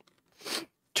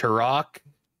 Turok.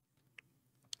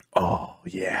 Oh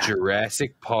yeah,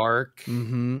 Jurassic Park.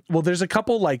 Well, there's a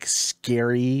couple like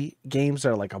scary games that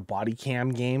are like a body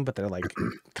cam game, but they're like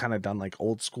kind of done like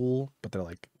old school, but they're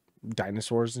like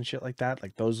dinosaurs and shit like that.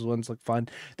 Like those ones look fun.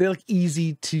 They're like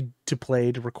easy to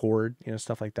play, to record, you know,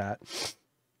 stuff like that.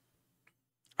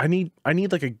 I need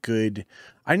like a good,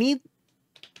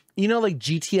 you know, like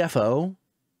GTFO,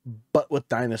 but with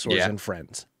dinosaurs and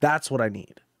friends. That's what I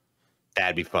need.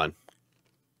 That'd be fun.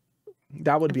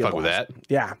 That would be fuck with that.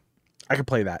 Yeah, I could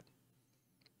play that.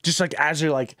 Just like as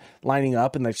you're like lining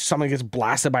up and like someone gets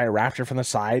blasted by a raptor from the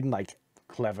side and like,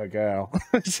 clever girl.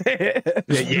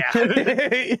 Yeah.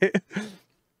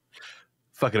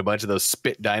 Fucking a bunch of those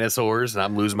spit dinosaurs and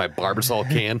I'm losing my Barbasol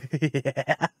can.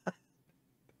 Yeah.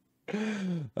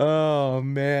 Oh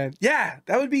man. Yeah,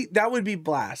 that would be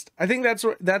blast. I think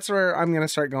that's where I'm gonna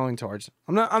start going towards.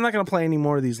 I'm not gonna play any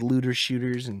more of these looter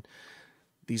shooters and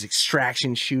these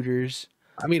extraction shooters.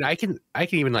 I mean, I can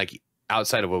even like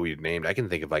outside of what we named, I can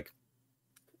think of like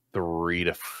 3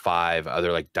 to 5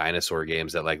 other like dinosaur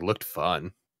games that like looked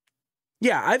fun.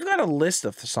 Yeah, I've got a list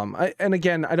of some. And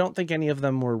again, I don't think any of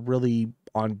them were really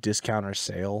on discount or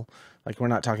sale. Like we're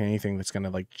not talking anything that's gonna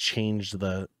like change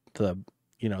the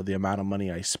you know, the amount of money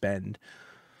I spend.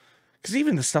 Because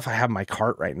even the stuff I have in my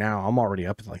cart right now, I'm already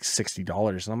up at like $60.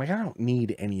 And I'm like, I don't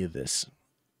need any of this.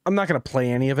 I'm not going to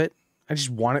play any of it. I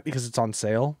just want it because it's on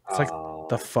sale. It's like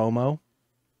the FOMO.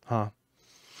 Huh.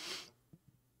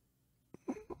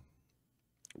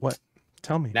 What?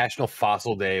 Tell me. National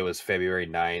Fossil Day was February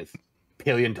 9th.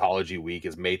 Paleontology Week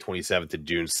is May 27th to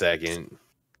June 2nd.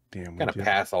 Damn, kind of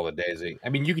pass all the days. I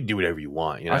mean, you can do whatever you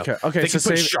want, you know. Okay. They can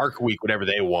put Shark Week, whatever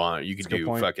they want. You can do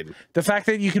fucking. The fact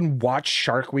that you can watch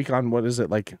Shark Week on what is it,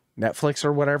 like Netflix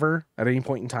or whatever at any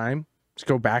point in time, just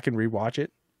go back and rewatch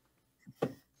it.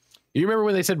 You remember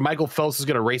when they said Michael Phelps was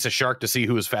going to race a shark to see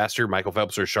who was faster, Michael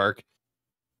Phelps or shark?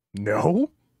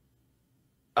 No.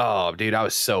 Oh, dude, I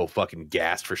was so fucking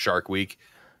gassed for Shark Week.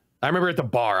 I remember at the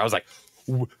bar, I was like,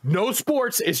 no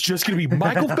sports. It's just going to be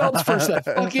Michael Phelps versus that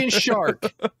fucking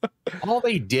shark. All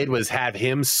they did was have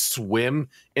him swim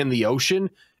in the ocean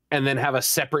and then have a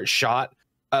separate shot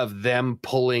of them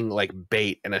pulling like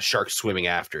bait and a shark swimming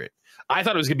after it. I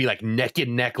thought it was going to be like neck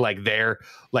and neck, like they're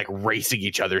like racing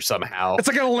each other somehow. It's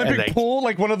like an Olympic pool,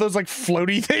 like one of those like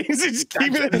floaty things. Just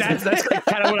keep it. That's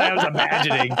kind of what I was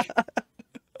imagining.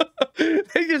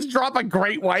 They just drop a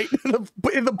great white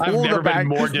in the pool. I've never been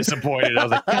more disappointed. I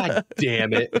was like, God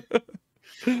damn it.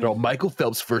 No, Michael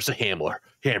Phelps versus a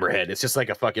hammerhead. It's just like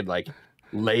a fucking like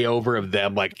layover of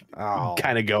them like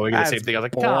kind of going the same thing. I was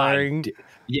like, boring. God.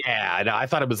 Yeah, no, I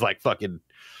thought it was like fucking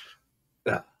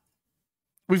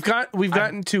We've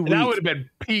gotten 2 weeks. That would have been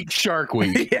peak Shark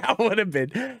Week. Yeah, it would have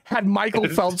been. Had Michael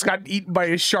Phelps gotten eaten by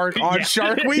a shark on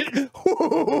Shark Week.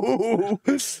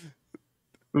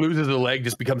 Loses a leg,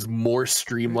 just becomes more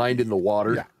streamlined in the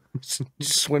water. Yeah.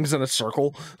 Just swims in a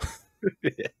circle.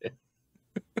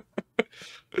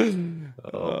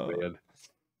 Oh man.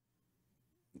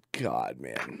 God,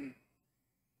 man.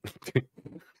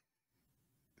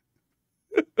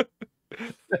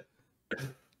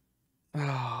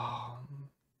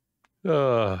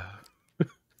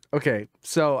 Okay,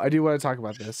 so I do want to talk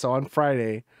about this. So on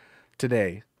Friday,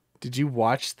 today, did you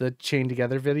watch the Chain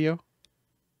Together video?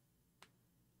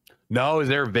 No, is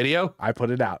there a video? I put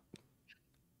it out.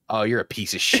 Oh, you're a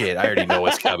piece of shit. I already know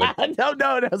what's coming. No,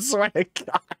 swear to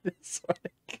God.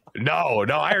 No,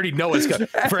 I already know what's coming.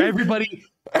 For everybody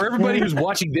who's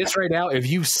watching this right now, if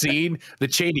you've seen the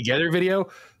Chain Together video,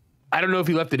 I don't know if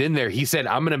he left it in there. He said,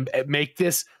 I'm going to make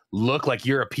this look like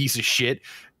you're a piece of shit.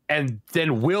 And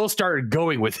then Will started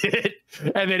going with it.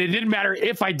 And then it didn't matter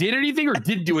if I did anything or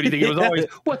didn't do anything. It was always,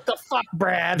 what the fuck,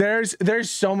 Brad? There's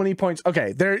so many points.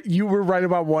 Okay, you were right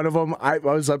about one of them. I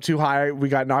was up too high. We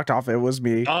got knocked off. It was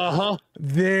me. Uh-huh.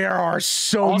 There are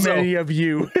so many of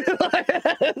you.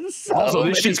 This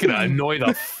shit's going to annoy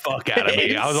the fuck out of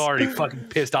me. I was already fucking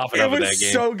pissed off enough of that game. It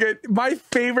was so good. My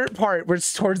favorite part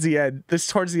was towards the end. The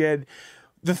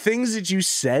things that you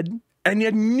said. And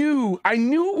I knew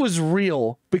it was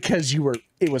real because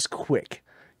it was quick.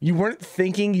 You weren't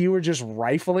thinking, you were just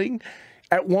rifling.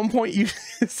 At one point you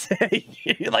say,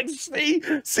 you're like, see,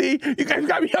 you guys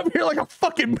got me up here like a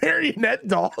fucking marionette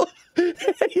doll.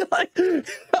 You're like,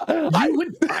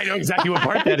 I know exactly what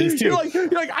part that is too. You're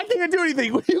like, I can't do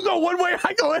anything. You go one way,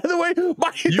 I go the other way.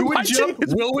 You would jump,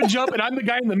 Will would jump, and I'm the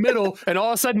guy in the middle, and all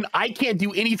of a sudden I can't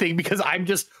do anything because I'm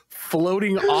just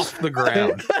floating off the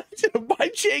ground. My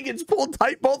chain gets pulled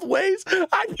tight both ways.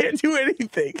 I can't do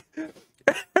anything.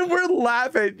 And we're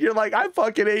laughing. You're like, I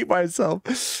fucking hate myself.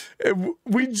 And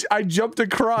I jumped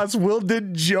across. Will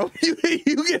didn't jump. You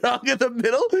get hung in the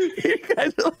middle.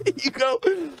 You go.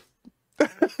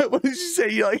 What did you say?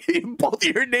 You're like, both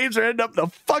of your names are ending up in the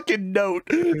fucking note.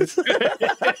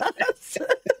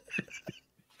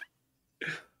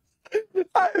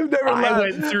 I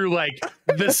went through like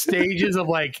the stages of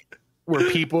like where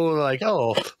people are like,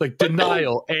 oh, like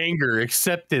denial, anger,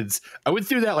 acceptance. I went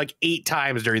through that like 8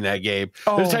 times during that game.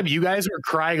 This time you guys were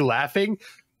crying, laughing.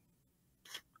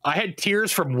 I had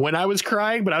tears from when I was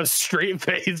crying, but I was straight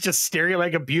faced, just staring at my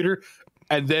computer.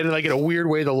 And then like in a weird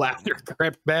way, the laughter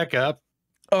crept back up.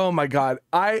 Oh my God.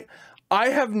 I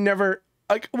have never,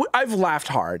 like, I've laughed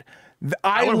hard.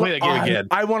 I want to play that game again.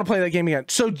 I want to play that game again.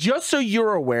 So just so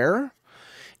you're aware,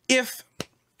 if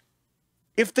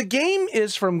the game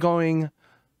is from going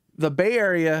the Bay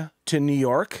Area to New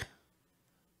York,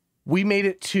 we made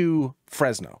it to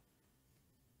Fresno.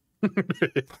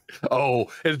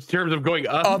 Oh, in terms of going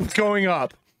up? Going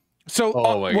up. So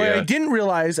what I didn't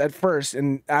realize at first,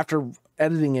 and after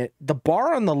editing it, the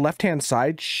bar on the left-hand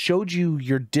side showed you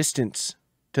your distance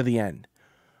to the end.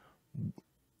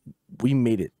 We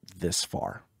made it this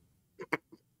far.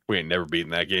 We ain't never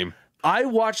beaten that game. I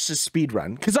watched a speed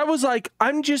run because I was like,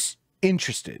 I'm just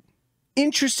interested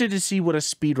to see what a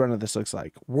speed run of this looks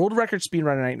like. World record speed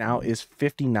run right now is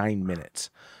 59 minutes.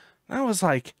 And I was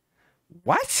like,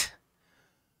 what?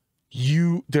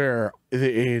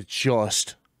 It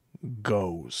just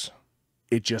goes.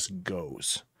 It just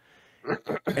goes.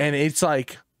 And it's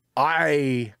like,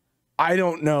 I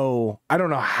don't know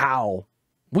how.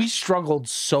 We struggled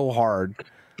so hard.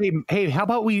 Hey, how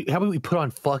about we put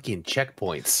on fucking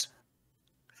checkpoints?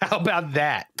 How about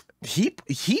that? He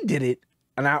did it,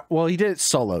 and he did it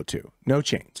solo too, no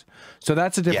chains. So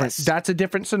that's a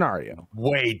different scenario.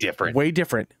 Way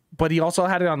different. But he also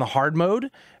had it on the hard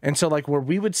mode, and so like where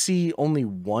we would see only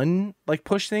one like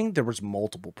push thing, there was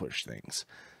multiple push things.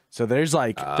 So there's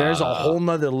a whole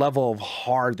nother level of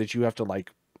hard that you have to like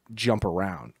jump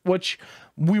around, which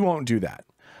we won't do that.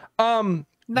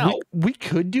 No, we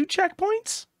could do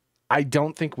checkpoints. I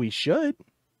don't think we should.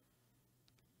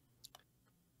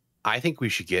 I think we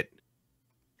should get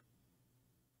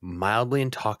mildly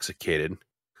intoxicated.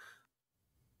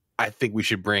 I think we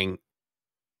should bring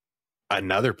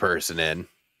another person in,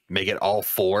 make it all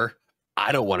 4.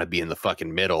 I don't want to be in the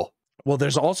fucking middle. Well,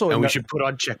 there's also we should put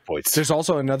on checkpoints. There's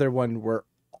also another one where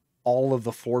all of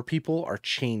the 4 people are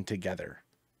chained together.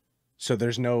 So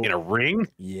there's no in a ring?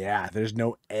 Yeah, there's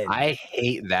no end. I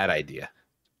hate that idea.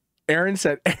 Aaron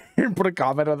put a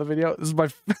comment on the video. This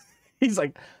is he's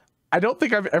like, I don't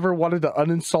think I've ever wanted to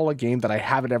uninstall a game that I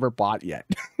haven't ever bought yet.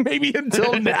 Maybe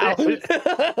until now.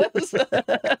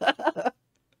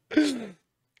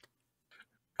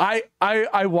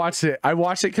 I watched it. I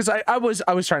watched it because I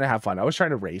was trying to have fun. I was trying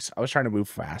to race. I was trying to move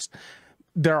fast.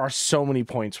 There are so many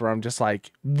points where I'm just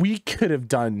like, we could have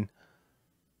done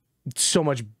so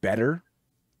much better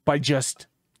by just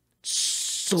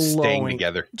staying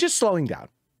together. Just slowing down.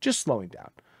 Just slowing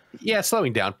down. Yeah,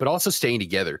 slowing down, but also staying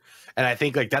together. And I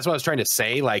think like that's what I was trying to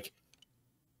say. Like,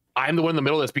 I'm the one in the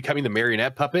middle that's becoming the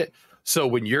marionette puppet. So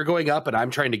when you're going up and I'm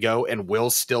trying to go and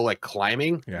Will's still like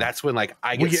climbing, that's when like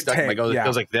I get stuck and it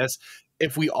goes like this.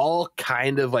 If we all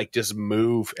kind of like just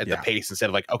move at the pace instead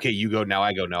of like, okay, you go, now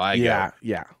I go, now I go.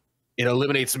 Yeah. It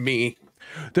eliminates me.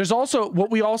 There's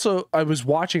also I was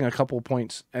watching a couple of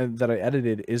points that I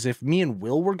edited is if me and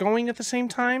Will were going at the same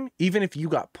time, even if you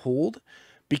got pulled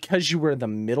because you were in the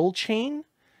middle chain,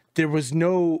 it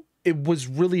was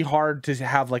really hard to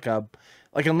have like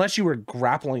unless you were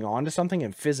grappling onto something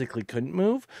and physically couldn't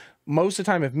move, most of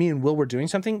the time, if me and Will were doing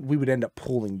something, we would end up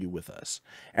pulling you with us.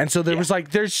 And so there was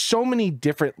like, there's so many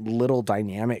different little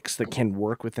dynamics that can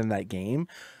work within that game.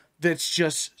 That's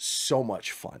just so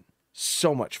much fun.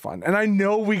 So much fun. And I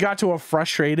know we got to a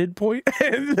frustrated point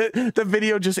and the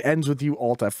video just ends with you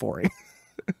alt F4ing.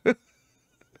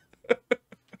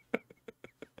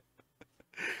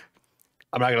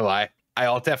 I'm not gonna lie. I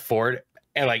alt F4'd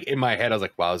and like in my head, I was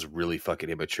like, wow, I was really fucking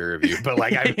immature of you. But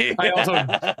like I also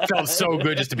felt so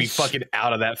good just to be fucking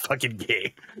out of that fucking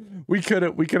game. We could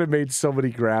have made so many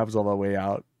grabs on the way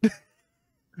out.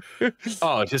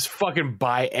 Oh, just fucking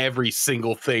buy every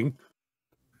single thing.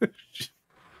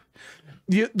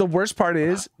 The worst part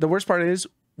is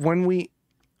when we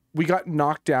got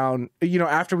knocked down, you know,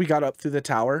 after we got up through the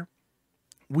tower,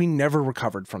 we never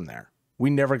recovered from there. We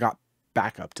never got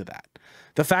back up to that.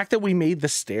 The fact that we made the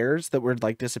stairs that were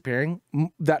like disappearing,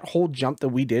 that whole jump that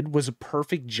we did was a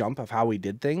perfect jump of how we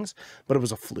did things, but it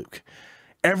was a fluke.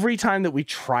 Every time that we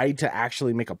tried to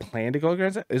actually make a plan to go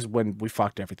against it is when we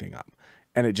fucked everything up.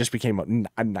 And it just became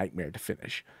a nightmare to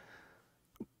finish.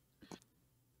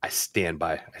 I stand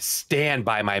by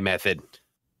my method.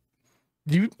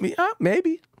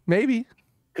 Maybe.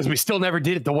 Because we still never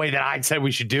did it the way that I said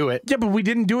we should do it. Yeah, but we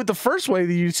didn't do it the first way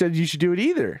that you said you should do it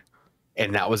either.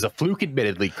 And that was a fluke,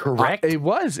 admittedly, correct? It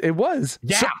was.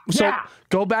 Yeah, so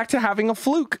go back to having a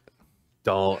fluke.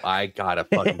 I gotta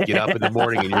fucking get up in the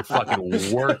morning and you're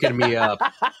fucking working me up.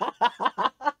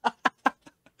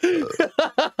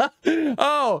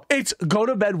 Oh, it's go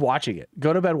to bed watching it.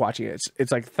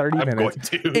 It's like 30 minutes.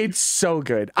 It's so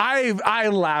good. I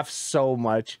laugh so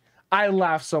much.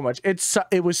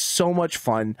 It was so much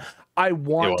fun. It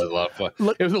was a lot of fun.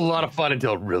 It was a lot of fun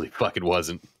until it really fucking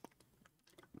wasn't.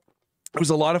 It was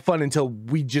a lot of fun until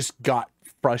we just got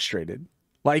frustrated.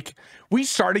 Like we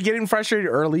started getting frustrated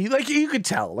early. Like you could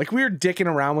tell, like we were dicking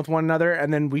around with one another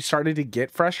and then we started to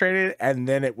get frustrated. And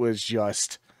then it was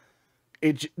just,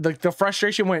 like the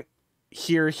frustration went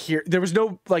here. There was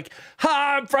no like,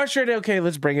 I'm frustrated. Okay,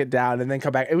 let's bring it down and then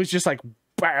come back. It was just like,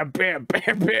 bam, bam,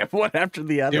 bam, bam, one after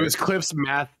the other. It was Cliff's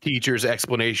math teacher's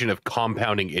explanation of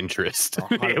compounding interest.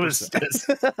 It was just...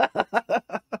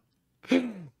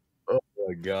 Oh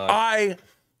my God. I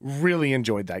really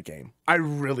enjoyed that game.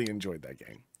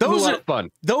 Those are fun.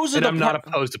 I'm not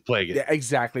opposed to playing it. Yeah,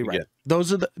 exactly right. Yeah.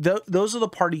 Those are the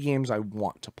party games I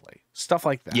want to play. Stuff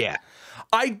like that. Yeah.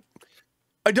 I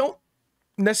don't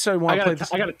necessarily want to play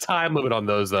this. I got a time limit on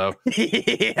those though.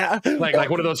 Yeah. Like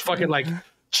one of those fucking like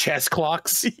chess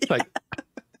clocks. Like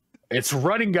it's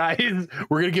running, guys.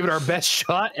 We're gonna give it our best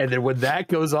shot, and then when that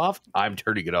goes off, I'm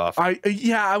turning it off. I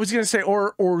was gonna say,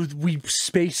 or we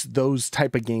space those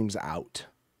type of games out.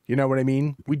 You know what I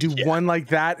mean? We do one like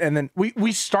that, and then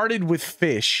we started with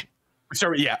fish.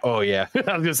 Oh yeah. I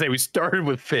was gonna say we started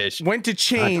with fish. Went to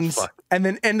chains, and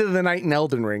then end of the night in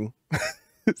Elden Ring.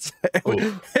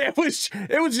 It was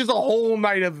just a whole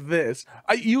night of this.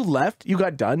 You left, you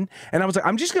got done, and I was like,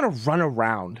 I'm just gonna run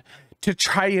around to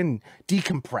try and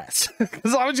decompress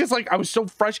because I was just like, I was so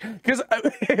frustrated because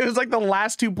it was like the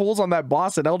last two pulls on that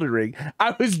boss at Elden Ring.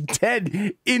 I was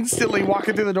dead instantly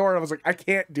walking through the door, and I was like, I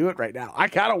can't do it right now. I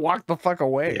gotta walk the fuck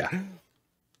away. Yeah.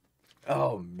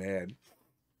 Oh man.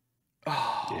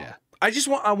 Oh, yeah.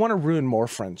 I want to ruin more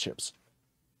friendships.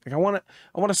 Like I want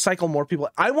to cycle more people.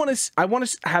 I want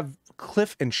to have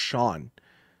Cliff and Sean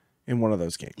in one of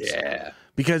those games. Yeah.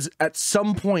 Because at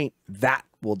some point that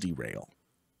will derail.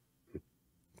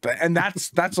 And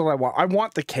that's what I want. I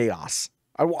want the chaos.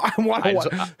 I don't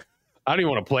even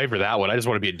want to play for that one. I just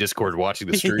want to be in Discord watching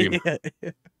the stream.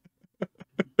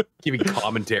 Giving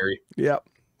commentary. Yep.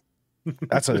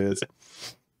 That's what it is.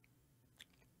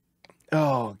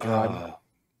 Oh God.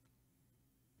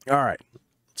 All right.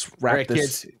 Let's wrap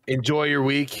this. Kids, enjoy your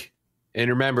week.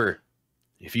 And remember,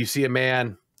 if you see a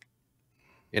man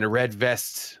in a red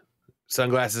vest,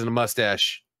 sunglasses, and a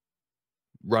mustache,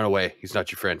 run away. He's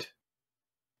not your friend.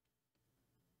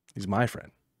 He's my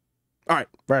friend. All right,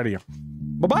 we're out of here.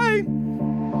 Bye-bye.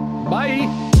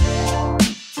 Bye.